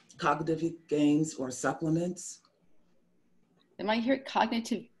 Cognitive games or supplements? Am I hearing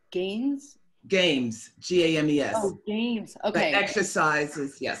cognitive gains? Games, G-A-M-E-S. Oh, games. Okay. Like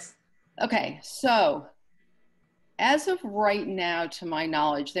exercises, yes. Okay, so as of right now, to my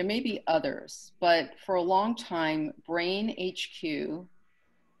knowledge, there may be others, but for a long time, Brain HQ,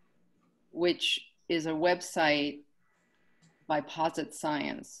 which is a website by Posit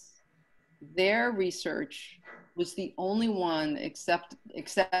Science, their research was the only one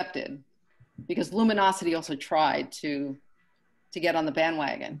accepted, because Luminosity also tried to get on the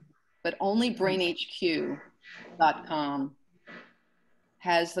bandwagon, but only brainhq.com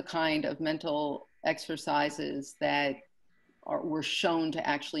has the kind of mental exercises that were shown to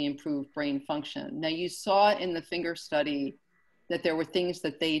actually improve brain function. Now, you saw in the finger study that there were things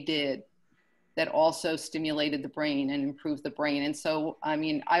that they did that also stimulated the brain and improved the brain. And so, I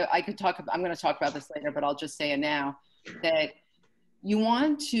mean, I could talk, I'm going to talk about this later, but I'll just say it now, that you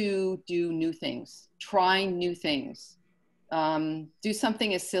want to do new things, try new things. Do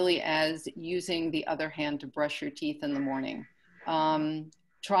something as silly as using the other hand to brush your teeth in the morning.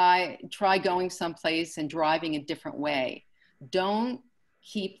 Try going someplace and driving a different way. Don't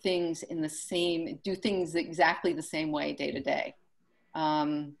keep things in the same, do things exactly the same way day to day.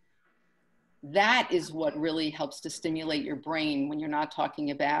 That is what really helps to stimulate your brain when you're not talking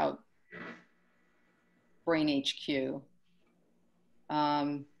about Brain HQ.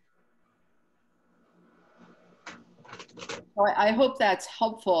 So I hope that's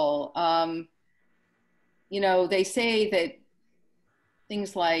helpful. You know, they say that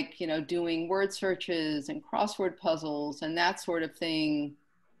things like, you know, doing word searches and crossword puzzles and that sort of thing,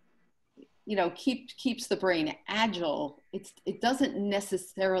 you know, keeps the brain agile. It doesn't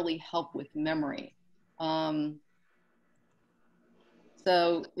necessarily help with memory. So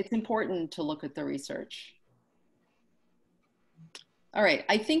it's important to look at the research. All right,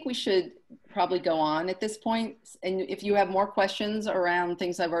 I think we should probably go on at this point. And if you have more questions around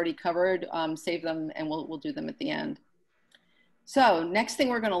things I've already covered, save them and we'll do them at the end. So next thing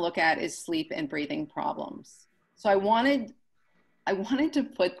we're going to look at is sleep and breathing problems. So I wanted to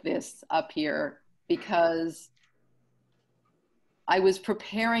put this up here because I was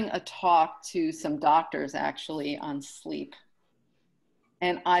preparing a talk to some doctors actually on sleep.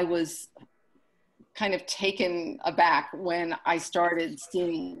 And I was kind of taken aback when I started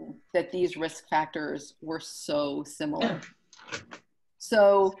seeing that these risk factors were so similar.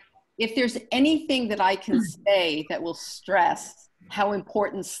 So if there's anything that I can say that will stress how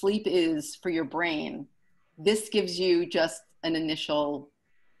important sleep is for your brain, this gives you just an initial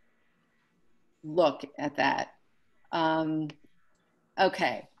look at that.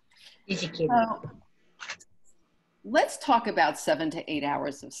 Okay. So let's talk about 7 to 8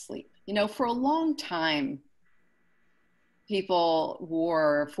 hours of sleep. You know, for a long time, people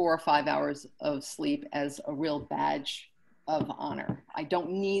wore 4 or 5 hours of sleep as a real badge of honor. I don't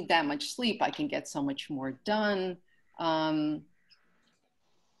need that much sleep. I can get so much more done.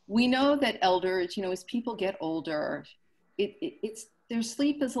 We know that elders, you know, as people get older, their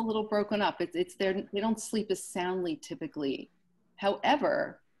sleep is a little broken up. They don't sleep as soundly typically.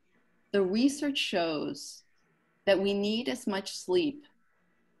 However, the research shows that we need as much sleep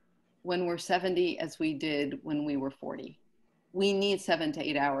when we're 70 as we did when we were 40. We need 7 to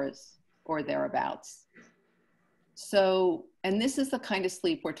 8 hours or thereabouts. So, and this is the kind of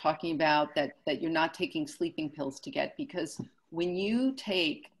sleep we're talking about that you're not taking sleeping pills to get, because when you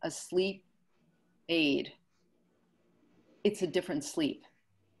take a sleep aid, it's a different sleep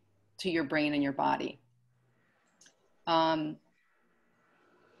to your brain and your body.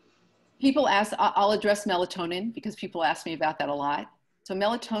 People ask, I'll address melatonin because people ask me about that a lot. So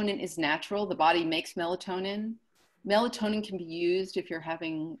melatonin is natural. The body makes melatonin. Melatonin can be used if you're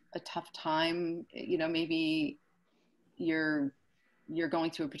having a tough time. You know, maybe you're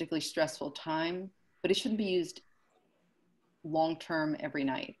going through a particularly stressful time, but it shouldn't be used long-term every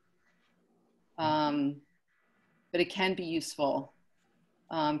night. But it can be useful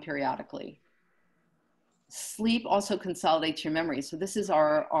periodically. Sleep also consolidates your memory. So this is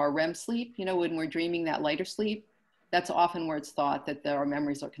our REM sleep. You know, when we're dreaming that lighter sleep, that's often where it's thought that our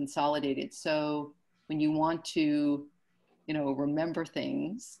memories are consolidated. So when you want to remember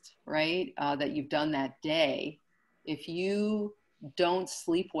things, right, that you've done that day. If you don't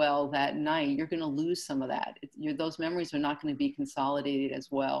sleep well that night, you're going to lose some of that. Those memories are not going to be consolidated as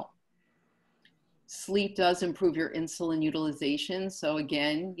well. Sleep does improve your insulin utilization. So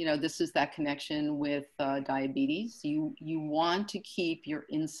again, this is that connection with diabetes. You want to keep your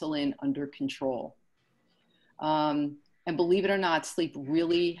insulin under control. And believe it or not, sleep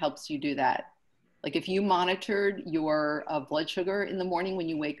really helps you do that. Like if you monitored your blood sugar in the morning when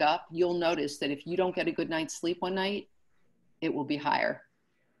you wake up, you'll notice that if you don't get a good night's sleep one night, it will be higher.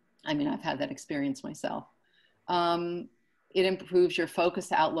 I mean, I've had that experience myself. It improves your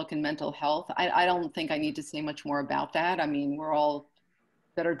focus, outlook, and mental health. I don't think I need to say much more about that. I mean, we're all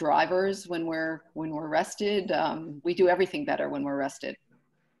better drivers when we're rested. We do everything better when we're rested.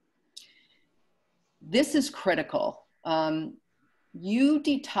 This is critical. You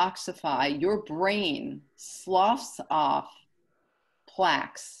detoxify, your brain sloughs off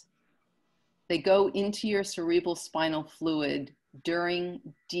plaques. They go into your cerebral spinal fluid during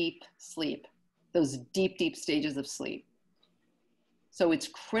deep sleep, those deep, deep stages of sleep. So it's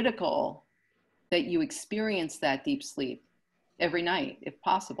critical that you experience that deep sleep every night, if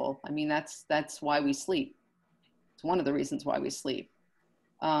possible. I mean, that's why we sleep. It's one of the reasons why we sleep.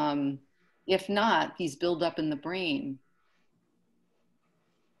 If not, these build up in the brain.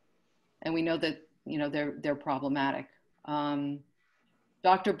 And we know that, they're problematic.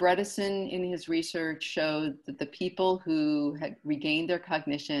 Dr. Bredesen in his research showed that the people who had regained their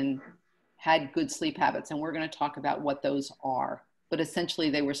cognition had good sleep habits. And we're going to talk about what those are. But essentially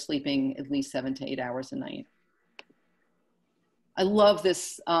they were sleeping at least 7 to 8 hours a night. I love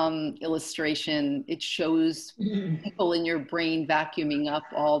this illustration. It shows people in your brain vacuuming up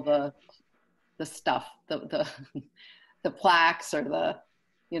all the stuff, the plaques or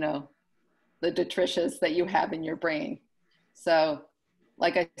the detritus that you have in your brain. So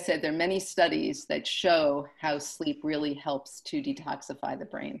like I said, there are many studies that show how sleep really helps to detoxify the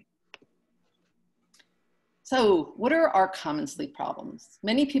brain. So what are our common sleep problems?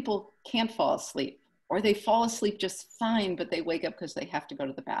 Many people can't fall asleep, or they fall asleep just fine, but they wake up because they have to go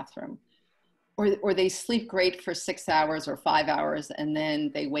to the bathroom. Or they sleep great for 6 hours or 5 hours, and then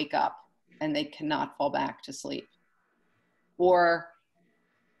they wake up and they cannot fall back to sleep. Or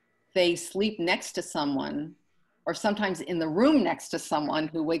they sleep next to someone, or sometimes in the room next to someone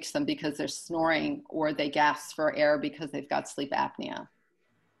who wakes them because they're snoring, or they gasp for air because they've got sleep apnea.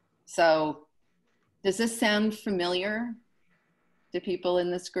 So does this sound familiar to people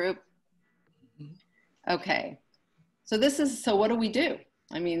in this group? Okay, so what do we do?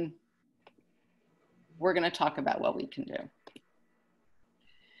 I mean, we're going to talk about what we can do.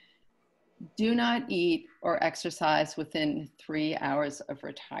 Do not eat or exercise within 3 hours of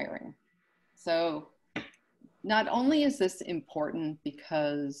retiring. So not only is this important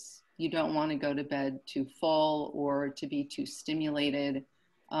because you don't want to go to bed too full or to be too stimulated,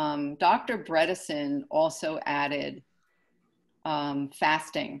 Dr. Bredesen also added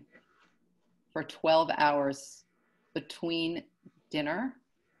fasting for 12 hours between dinner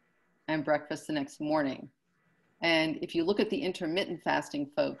and breakfast the next morning. And if you look at the intermittent fasting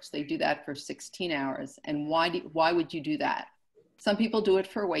folks, they do that for 16 hours. And why would you do that? Some people do it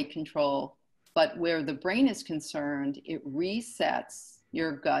for weight control, but where the brain is concerned, it resets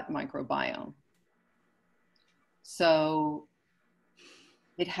your gut microbiome. So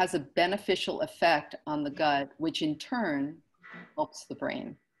it has a beneficial effect on the gut, which in turn helps the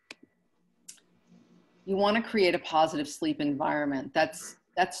brain. You want to create a positive sleep environment. That's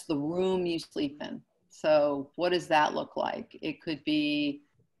the room you sleep in. So what does that look like? It could be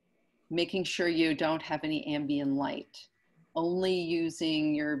making sure you don't have any ambient light, only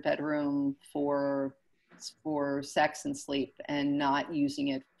using your bedroom for sex and sleep, and not using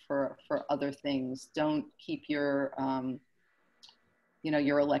it for other things. Don't keep your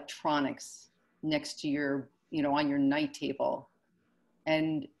your electronics next to your on your night table,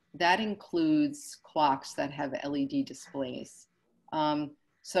 and that includes clocks that have LED displays.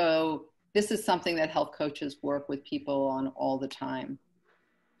 So this is something that health coaches work with people on all the time.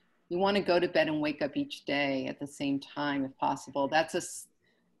 You want to go to bed and wake up each day at the same time if possible. This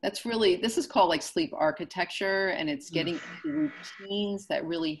is called like sleep architecture, and it's getting routines that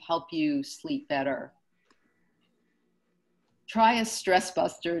really help you sleep better. Try a stress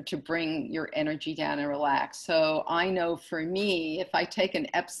buster to bring your energy down and relax. So I know for me, if I take an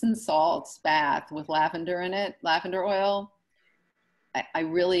Epsom salts bath with lavender in it, lavender oil, I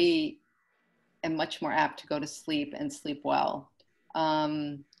really am much more apt to go to sleep and sleep well.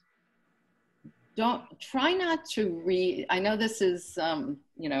 Try not to read. I know this is,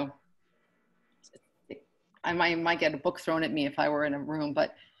 I might get a book thrown at me if I were in a room,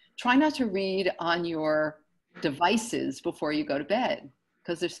 but try not to read on your devices before you go to bed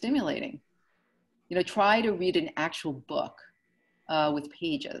because they're stimulating. You know, try to read an actual book with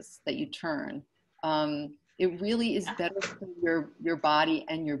pages that you turn. It really is better for your body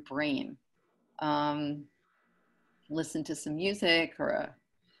and your brain. Listen to some music or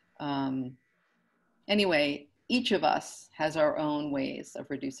anyway, each of us has our own ways of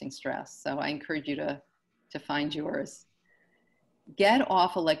reducing stress. So I encourage you to find yours. Get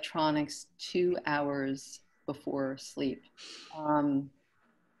off electronics 2 hours before sleep.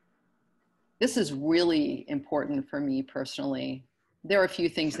 This is really important for me personally. There are a few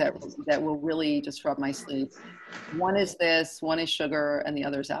things that will really disrupt my sleep. One is this, one is sugar, and the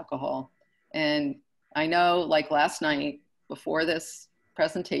other is alcohol. And I know, like last night before this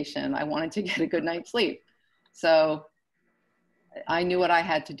presentation, I wanted to get a good night's sleep. So I knew what I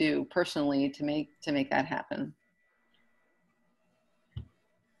had to do personally to make that happen.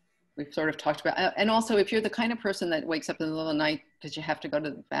 We've sort of talked about, and also if you're the kind of person that wakes up in the middle of the night because you have to go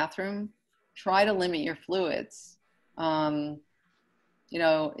to the bathroom, try to limit your fluids. You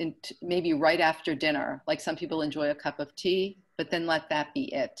know, maybe right after dinner, like some people enjoy a cup of tea, but then let that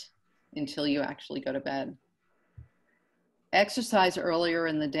be it until you actually go to bed. Exercise earlier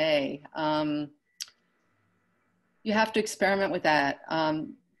in the day. You have to experiment with that.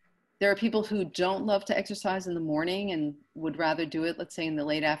 There are people who don't love to exercise in the morning and would rather do it, let's say, in the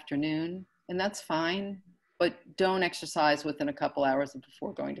late afternoon, and that's fine, but don't exercise within a couple hours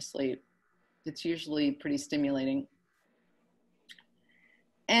before going to sleep. It's usually pretty stimulating.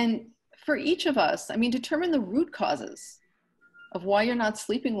 And for each of us, I mean, determine the root causes of why you're not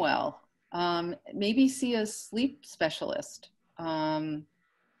sleeping well. Maybe see a sleep specialist, you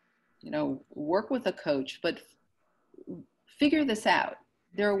know, work with a coach, but figure this out.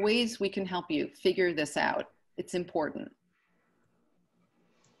 There are ways we can help you figure this out. It's important.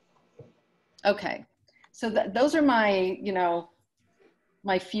 Okay, so those are my, you know,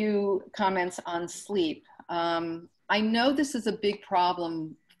 my few comments on sleep. I know this is a big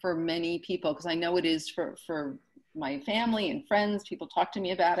problem for many people because I know it is for my family and friends. People talk to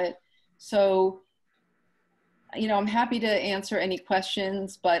me about it. So, you know, I'm happy to answer any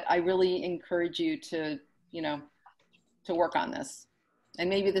questions, but I really encourage you to, you know, to work on this. And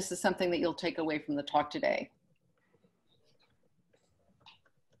maybe this is something that you'll take away from the talk today.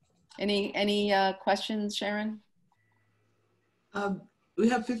 Any questions, Sharon? We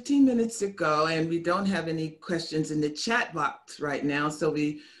have 15 minutes to go and we don't have any questions in the chat box right now. So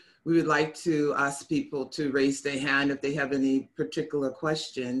we would like to ask people to raise their hand if they have any particular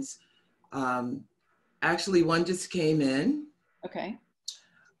questions. Actually, one just came in. Okay.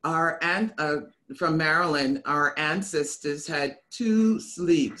 From Maryland, our ancestors had 2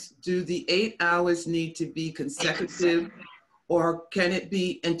 sleeps. Do the 8 hours need to be consecutive or can it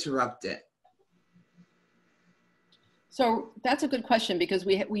be interrupted? So that's a good question because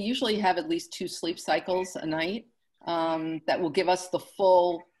we usually have at least 2 sleep cycles a night that will give us the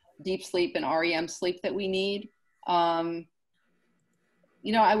full deep sleep and REM sleep that we need.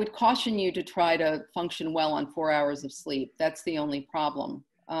 You know, I would caution you to try to function well on 4 hours of sleep. That's the only problem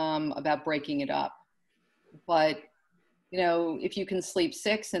about breaking it up. But, you know, if you can sleep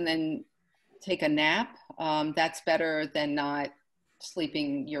 6 and then take a nap, that's better than not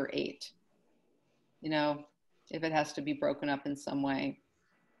sleeping your 8, you know, if it has to be broken up in some way.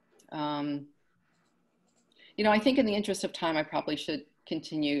 You know, I think in the interest of time, I probably should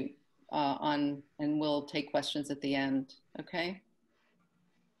continue on and we'll take questions at the end, okay?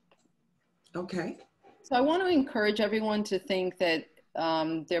 Okay. So I want to encourage everyone to think that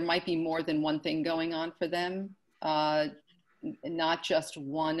there might be more than one thing going on for them, not just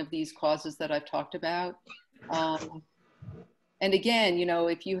one of these causes that I've talked about. And again, you know,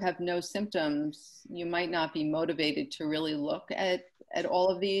 if you have no symptoms, you might not be motivated to really look at all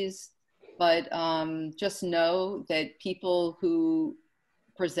of these, but just know that people who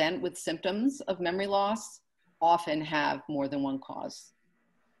present with symptoms of memory loss often have more than one cause.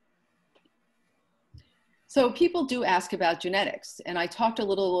 So people do ask about genetics, and I talked a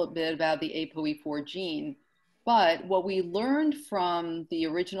little bit about the ApoE4 gene, but what we learned from the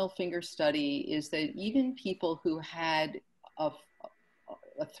original finger study is that even people who had a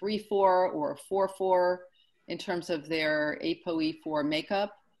 3-4 or a 4-4 in terms of their ApoE4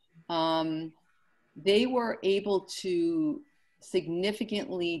 makeup, they were able to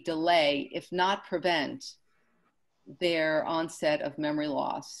significantly delay, if not prevent, their onset of memory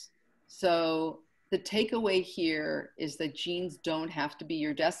loss. So the takeaway here is that genes don't have to be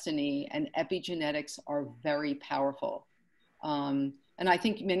your destiny and epigenetics are very powerful. And And I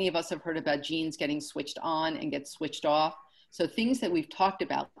think many of us have heard about genes getting switched on and get switched off. So things that we've talked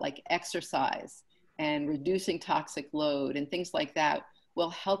about, like exercise and reducing toxic load and things like that,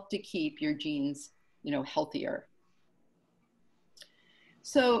 will help to keep your genes, healthier.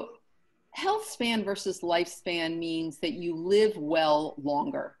 So health span versus lifespan means that you live well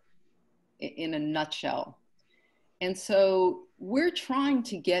longer, in a nutshell. And so we're trying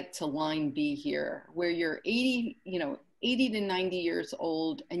to get to line B here, where you're 80 to 90 years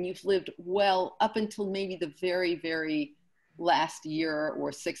old, and you've lived well up until maybe the very, very last year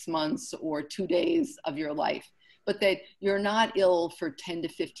or 6 months or 2 days of your life, but that you're not ill for 10 to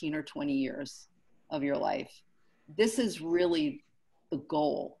 15 or 20 years of your life. This is really the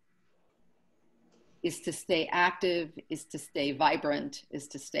goal, is to stay active, is to stay vibrant, is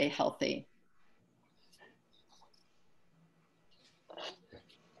to stay healthy.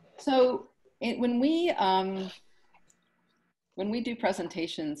 So when we do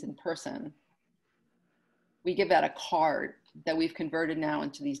presentations in person, we give out a card that we've converted now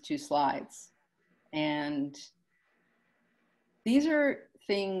into these 2 slides. And these are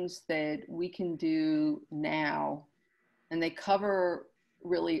things that we can do now, and they cover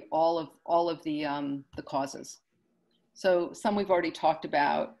really all of the causes. So some we've already talked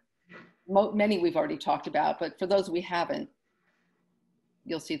about, many we've already talked about, but for those we haven't,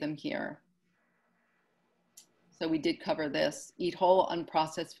 you'll see them here. So we did cover this: eat whole,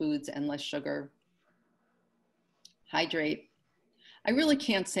 unprocessed foods and less sugar. Hydrate. I really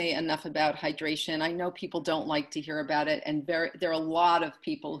can't say enough about hydration. I know people don't like to hear about it, and there are a lot of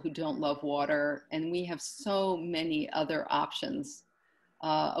people who don't love water, and we have so many other options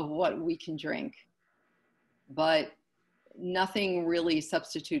of what we can drink, but nothing really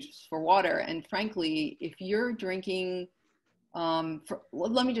substitutes for water. And frankly, if you're drinking,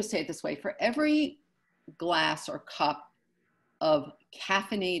 let me just say it this way: for every glass or cup of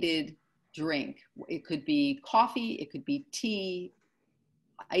caffeinated drink, it could be coffee, it could be tea,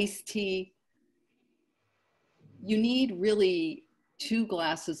 iced tea, you need really 2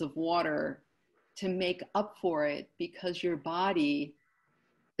 glasses of water to make up for it, because your body,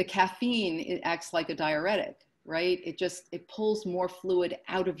 the caffeine, it acts like a diuretic, right? It pulls more fluid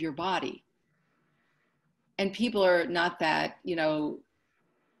out of your body. And people are not that,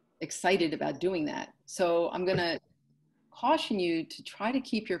 excited about doing that. So I'm going to caution you to try to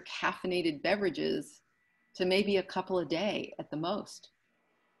keep your caffeinated beverages to maybe a couple a day at the most,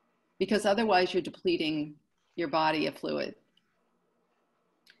 because otherwise you're depleting your body of fluid.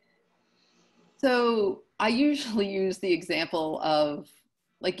 So I usually use the example of,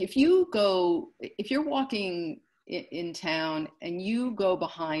 like, if you're walking in town and you go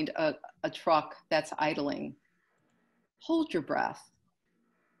behind a truck that's idling, hold your breath.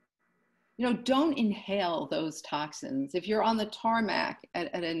 Don't inhale those toxins. If you're on the tarmac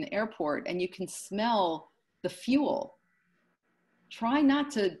at an airport and you can smell the fuel, try not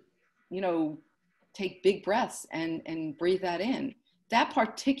to, take big breaths and breathe that in. That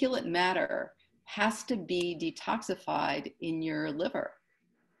particulate matter has to be detoxified in your liver.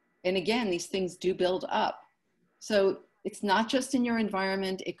 And again, these things do build up. So it's not just in your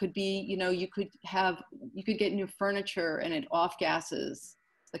environment. It could be, you could get new furniture and it off gases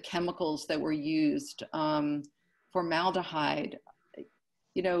the chemicals that were used, formaldehyde.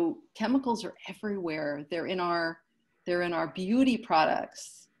 Chemicals are everywhere. They're in our beauty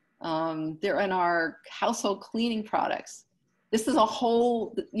products. They're in our household cleaning products. This is a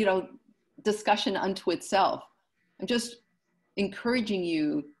whole, discussion unto itself. I'm just encouraging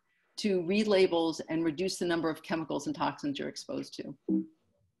you to read labels and reduce the number of chemicals and toxins you're exposed to.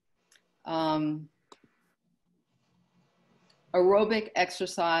 Aerobic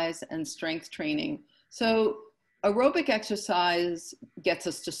exercise and strength training. So aerobic exercise gets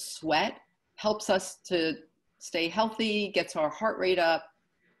us to sweat, helps us to stay healthy, gets our heart rate up,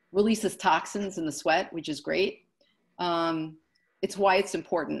 releases toxins in the sweat, which is great. It's why it's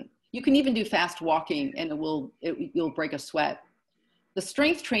important. You can even do fast walking and you'll break a sweat. The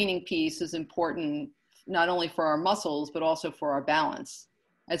strength training piece is important, not only for our muscles, but also for our balance.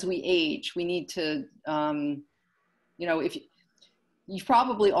 As we age, we need to, if you've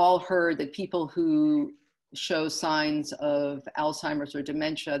probably all heard that people who show signs of Alzheimer's or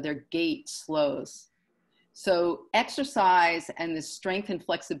dementia, their gait slows. So exercise and the strength and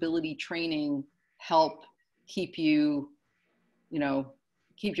flexibility training help keep you,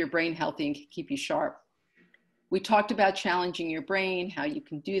 keep your brain healthy and keep you sharp. We talked about challenging your brain, how you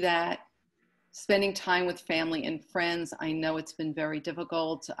can do that. Spending time with family and friends. I know it's been very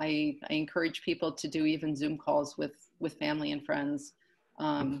difficult. I encourage people to do even Zoom calls with family and friends.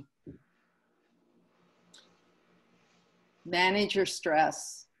 manage your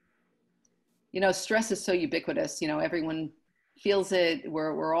stress. You know, stress is so ubiquitous. You know, everyone feels it.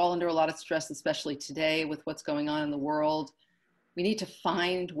 We're all under a lot of stress, especially today with what's going on in the world. We need to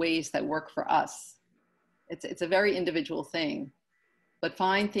find ways that work for us. It's a very individual thing, but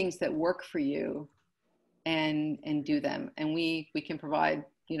find things that work for you and do them. And we can provide,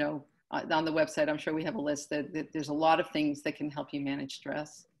 you know, on the website, I'm sure we have a list that there's a lot of things that can help you manage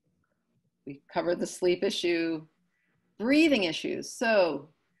stress. We covered the sleep issue, breathing issues. So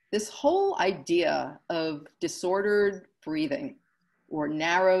this whole idea of disordered breathing or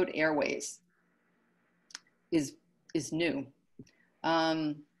narrowed airways is new.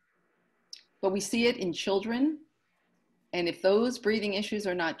 But we see it in children. And if those breathing issues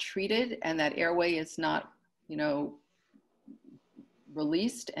are not treated and that airway is not, you know,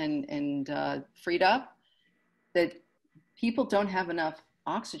 released and freed up, that people don't have enough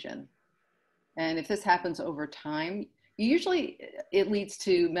oxygen. And if this happens over time, usually it leads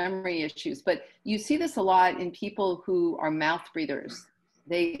to memory issues, but you see this a lot in people who are mouth breathers.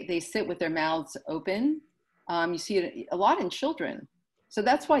 They sit with their mouths open. You see it a lot in children. So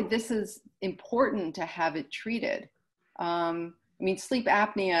that's why this is important to have it treated. I mean, sleep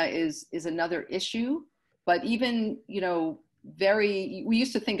apnea is another issue, but even, you know, we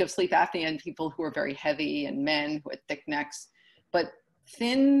used to think of sleep apnea in people who are very heavy and men who had thick necks, but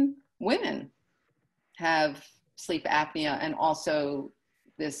thin women have sleep apnea and also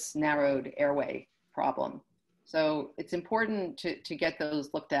this narrowed airway problem. So it's important to get those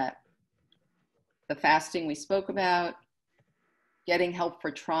looked at. The fasting we spoke about, getting help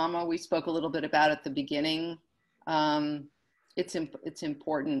for trauma, we spoke a little bit about at the beginning. It's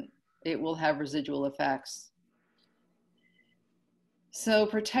important. It will have residual effects. So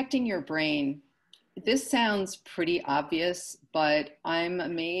protecting your brain. This sounds pretty obvious, but I'm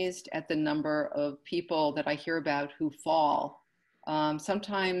amazed at the number of people that I hear about who fall,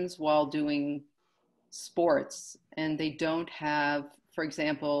 sometimes while doing sports, and they don't have, for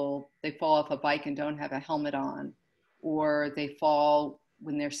example, they fall off a bike and don't have a helmet on, or they fall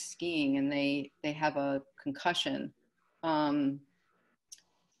when they're skiing and they have a concussion. Even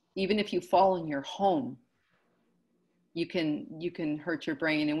if you fall in your home, you can hurt your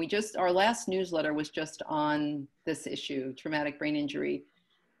brain. And our last newsletter was just on this issue, traumatic brain injury.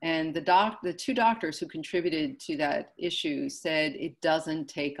 And the two doctors who contributed to that issue said it doesn't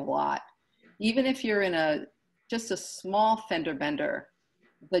take a lot. Even if you're in just a small fender bender,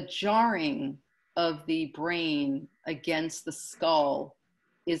 the jarring of the brain against the skull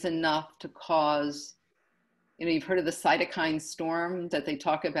is enough to cause, you know, you've heard of the cytokine storm that they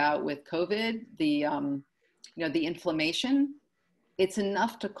talk about with COVID, you know, the inflammation. It's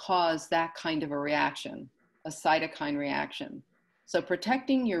enough to cause that kind of a reaction, a cytokine reaction. So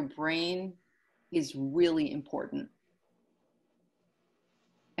protecting your brain is really important.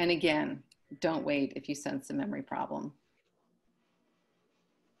 And again, don't wait if you sense a memory problem.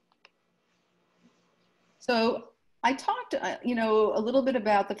 So I talked, you know, a little bit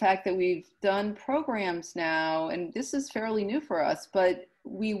about the fact that we've done programs now, and this is fairly new for us, but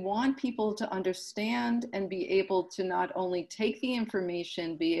we want people to understand and be able to not only take the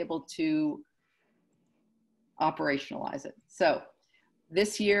information, be able to operationalize it. So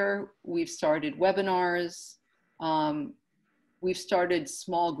this year we've started webinars. We've started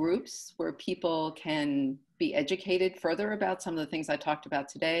small groups where people can be educated further about some of the things I talked about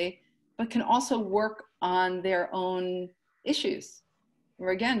today, but can also work on their own issues, or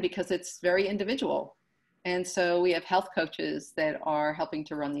again, because it's very individual. And so we have health coaches that are helping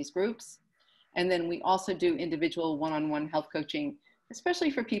to run these groups. And then we also do individual one-on-one health coaching, especially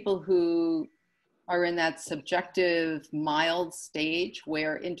for people who are in that subjective, mild stage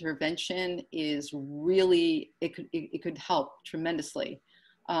where intervention is really, it could help tremendously.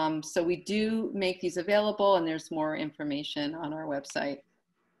 So we do make these available, and there's more information on our website.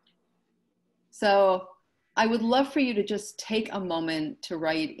 So I would love for you to just take a moment to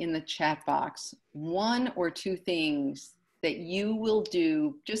write in the chat box 1 or 2 things that you will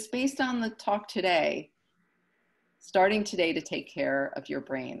do just based on the talk today, starting today, to take care of your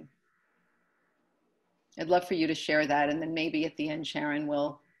brain. I'd love for you to share that, and then maybe at the end, Sharon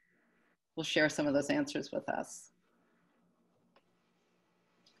will share some of those answers with us.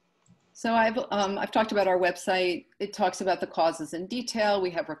 So I've talked about our website. It talks about the causes in detail. We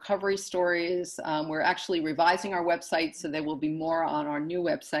have recovery stories. We're actually revising our website, so there will be more on our new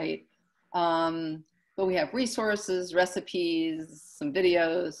website. But we have resources, recipes, some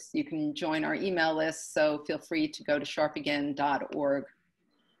videos. You can join our email list, so feel free to go to sharpagain.org.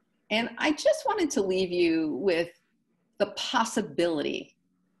 And I just wanted to leave you with the possibility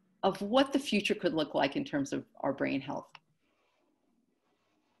of what the future could look like in terms of our brain health.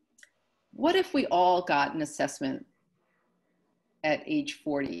 what if we all got an assessment at age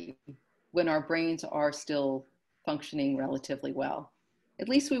 40 when our brains are still functioning relatively well? At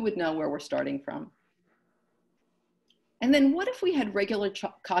least we would know where we're starting from. And then what if we had regular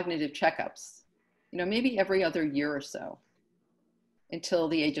cognitive checkups, you know, maybe every other year or so until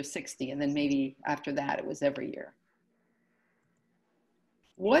the age of 60, and then maybe after that it was every year?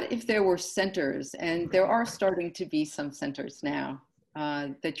 What if there were centers, and there are starting to be some centers now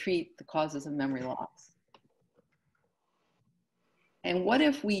that treat the causes of memory loss? And what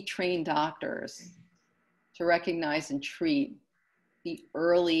if we train doctors to recognize and treat the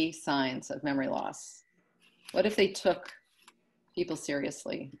early signs of memory loss? What if they took people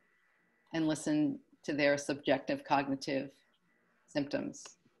seriously and listened to their subjective cognitive symptoms?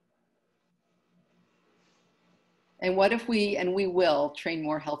 And what if we, and we will, train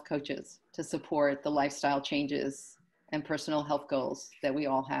more health coaches to support the lifestyle changes and personal health goals that we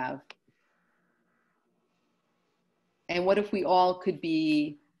all have? And what if we all could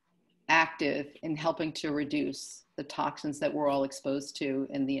be active in helping to reduce the toxins that we're all exposed to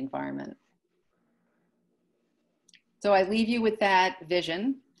in the environment? So I leave you with that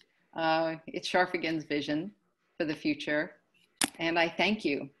vision. It's Sharfigan's vision for the future. And I thank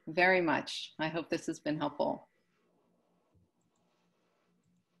you very much. I hope this has been helpful.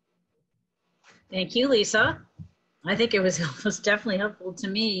 Thank you, Lisa. I think it was definitely helpful to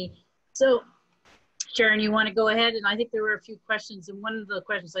me. So Sharon, you want to go ahead? And I think there were a few questions, and one of the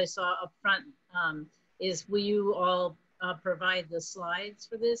questions I saw up front is, will you all provide the slides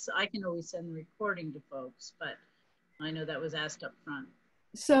for this? I can always send the recording to folks, but I know that was asked up front.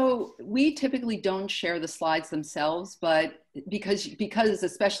 So we typically don't share the slides themselves, but because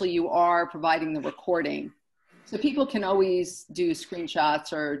especially you are providing the recording, so people can always do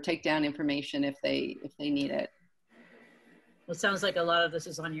screenshots or take down information if they need it. Well, it sounds like a lot of this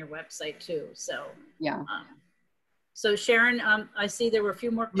is on your website too. So yeah. So Sharon, I see there were a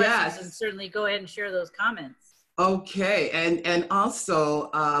few more questions, Yes. and certainly go ahead and share those comments. Okay, and also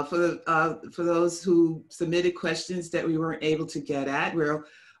for those who submitted questions that we weren't able to get at, we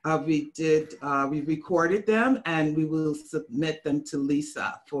recorded them, and we will submit them to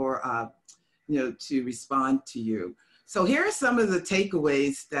Lisa for to respond to you. So here are some of the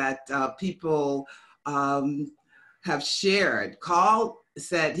takeaways that people have shared. Carl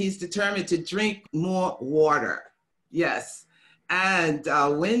said he's determined to drink more water. Yes, and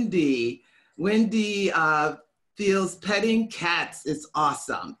Wendy feels petting cats is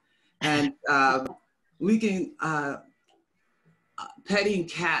awesome, and we can petting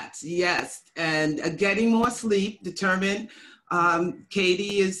cats, yes, and getting more sleep. Determined.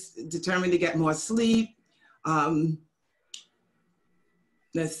 Katie is determined to get more sleep.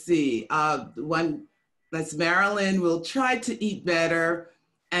 Let's see. That's Marilyn will try to eat better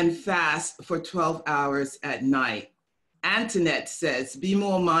and fast for 12 hours at night. Antoinette says be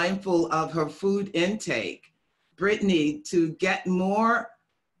more mindful of her food intake. Brittany, to get rid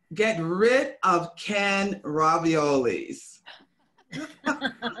of canned raviolis.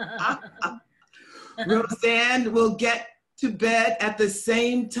 Roseanne will get to bed at the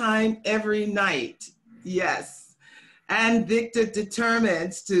same time every night. Yes. And Victor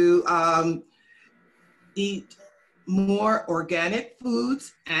determines to eat more organic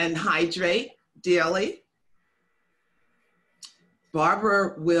foods and hydrate daily.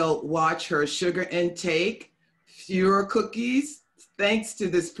 Barbara will watch her sugar intake, fewer cookies, thanks to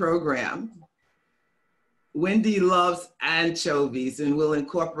this program. Wendy loves anchovies and will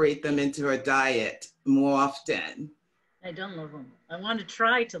incorporate them into her diet more often. I don't love them. I want to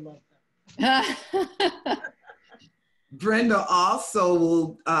try to love them. Brenda also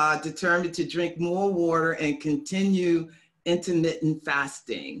will determine to drink more water and continue intermittent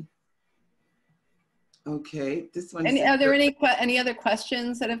fasting. Okay, this one. Are there any other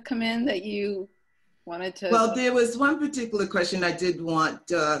questions that have come in that you wanted to? Well, there was one particular question I did want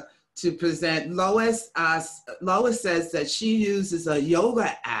to present. Lois says that she uses a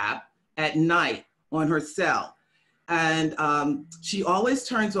yoga app at night on her cell, and she always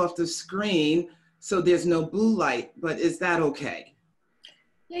turns off the screen so there's no blue light. But is that okay?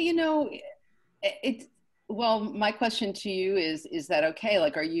 Yeah, well, my question to you is that okay?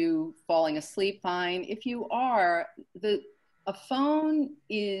 Like, are you falling asleep fine? If you are, a phone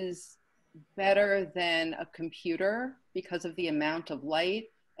is better than a computer because of the amount of light.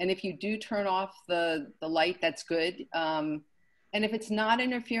 And if you do turn off the light, that's good. And if it's not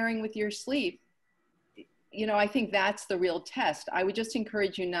interfering with your sleep, I think that's the real test. I would just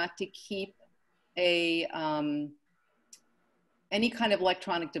encourage you not to keep any kind of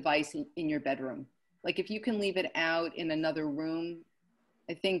electronic device in your bedroom. Like if you can leave it out in another room,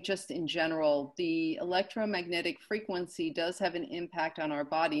 I think just in general, the electromagnetic frequency does have an impact on our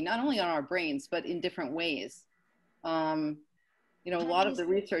body, not only on our brains, but in different ways. You know, a lot of the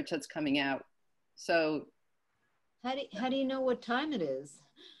research that's coming out. So how do you know what time it is?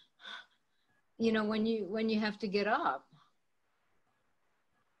 You know, when you have to get up.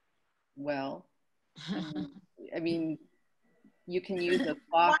 Well, I mean, you can use a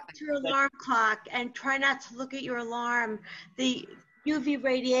clock. Watch your alarm clock and try not to look at your alarm. The UV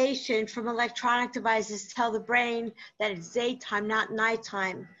radiation from electronic devices tell the brain that it's daytime, not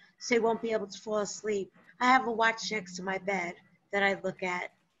nighttime, so you won't be able to fall asleep. I have a watch next to my bed that I look at.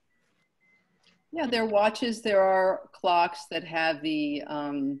 Yeah, there are watches. There are clocks that have the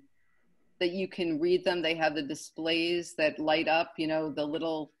that you can read them. They have the displays that light up, you know, the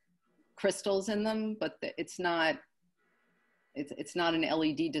little crystals in them, but it's not an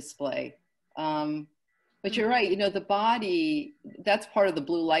LED display. But you're right, you know, the body, that's part of the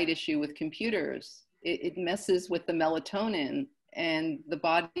blue light issue with computers. It messes with the melatonin, and the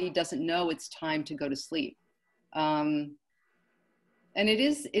body doesn't know it's time to go to sleep. And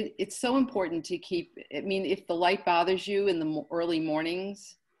it's so important to keep, I mean, if the light bothers you in the early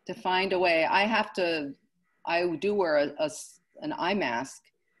mornings, to find a way. I do wear an eye mask.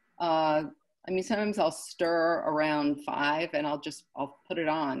 I mean, sometimes I'll stir around 5 and I'll put it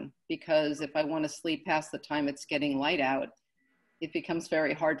on, because if I want to sleep past the time it's getting light out, it becomes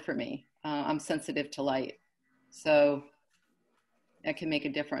very hard for me. I'm sensitive to light. So that can make a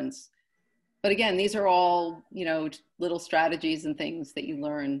difference. But again, these are all, you know, little strategies and things that you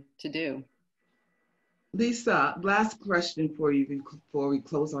learn to do. Lisa, last question for you before we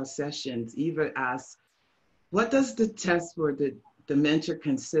close our sessions. Eva asks, what does the test for the dementia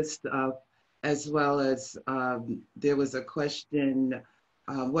consist of, as well as there was a question,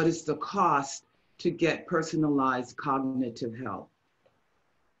 what is the cost to get personalized cognitive help?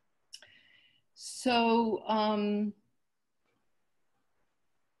 So,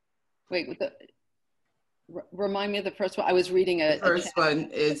 wait, remind me of the first one. I was reading the first one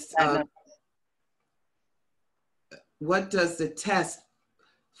is, what does the test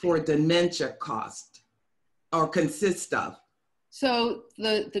for dementia cost or consist of? So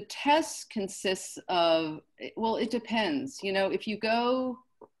the test consists of, well, it depends. You know, if you go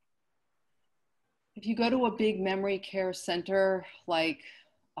to a big memory care center, like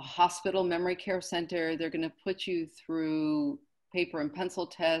a hospital memory care center, they're going to put you through paper and pencil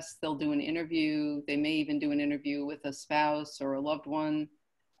tests. They'll do an interview. They may even do an interview with a spouse or a loved one.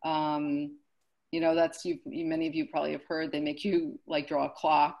 You know, that's many of you probably have heard, they make you like draw a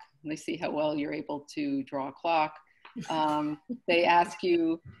clock, and they see how well you're able to draw a clock. They ask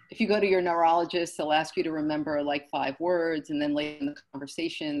you, if you go to your neurologist, they'll ask you to remember like 5 words, and then later in the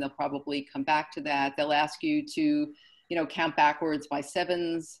conversation, they'll probably come back to that. They'll ask you to, you know, count backwards by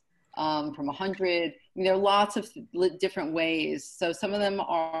 7s from 100. I mean, there are lots of different ways. So some of them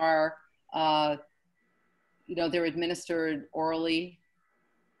are, you know, they're administered orally.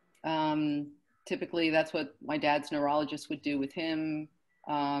 Typically, that's what my dad's neurologist would do with him.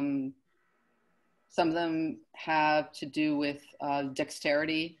 Some of them have to do with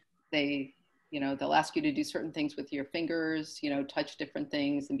dexterity. They'll ask you to do certain things with your fingers, you know, touch different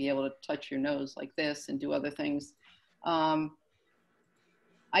things and be able to touch your nose like this and do other things. I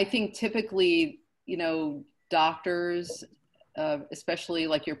think typically, you know, doctors, especially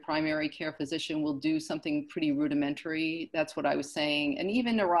like your primary care physician, will do something pretty rudimentary. That's what I was saying. And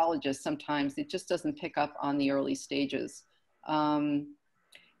even neurologists, sometimes it just doesn't pick up on the early stages.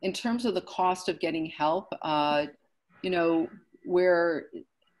 In terms of the cost of getting help, you know, where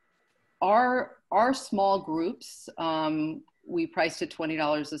our small groups, we priced at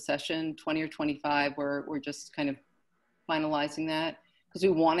 $20 a session, 20 or 25. We're just kind of finalizing that because we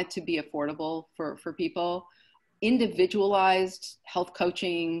want it to be affordable for people. Individualized health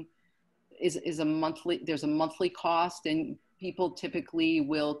coaching is a monthly, there's a monthly cost, and people typically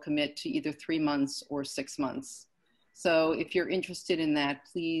will commit to either 3 months or 6 months. So if you're interested in that,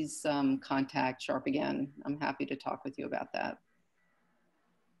 please contact Sharp again. I'm happy to talk with you about that.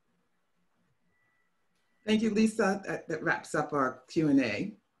 Thank you, Lisa. That wraps up our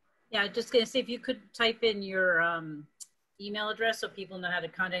Q&A. Yeah, just gonna say, if you could type in your email address so people know how to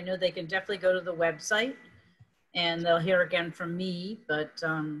contact. I know they can definitely go to the website and they'll hear again from me, but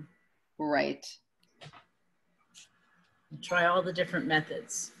right. Try all the different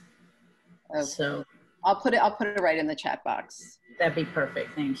methods. Okay. So I'll put it right in the chat box. That'd be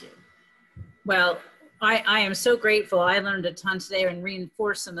perfect. Thank you. Well, I am so grateful. I learned a ton today and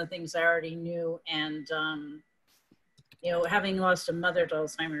reinforced some of the things I already knew. And, you know, having lost a mother to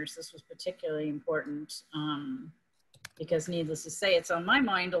Alzheimer's, this was particularly important. You because needless to say, it's on my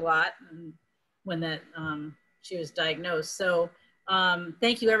mind a lot when that she was diagnosed. So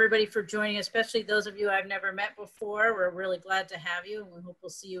thank you everybody for joining, especially those of you I've never met before. We're really glad to have you, and we hope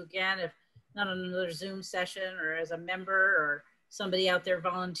we'll see you again, if not on another Zoom session or as a member or somebody out there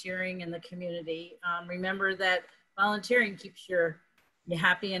volunteering in the community. Remember that volunteering keeps you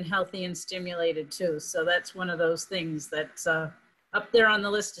happy and healthy and stimulated too. So that's one of those things that's up there on the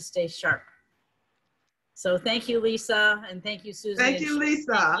list to stay sharp. So thank you, Lisa, and thank you, Susan. Thank you,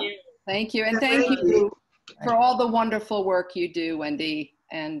 Lisa. Thank you, and thank you for all the wonderful work you do, Wendy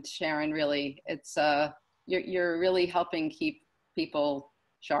and Sharon. Really, it's you're really helping keep people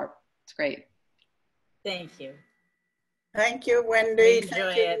sharp. It's great. Thank you. Thank you, Wendy.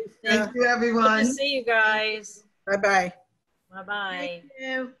 Enjoy it. Thank you, everyone. Good to see you guys. Bye-bye. Bye-bye. Thank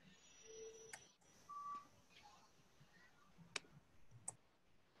you.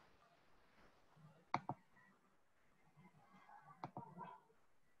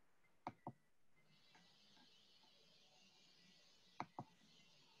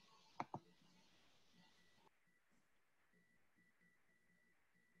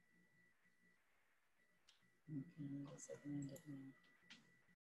 Okay, I guess I can end it now.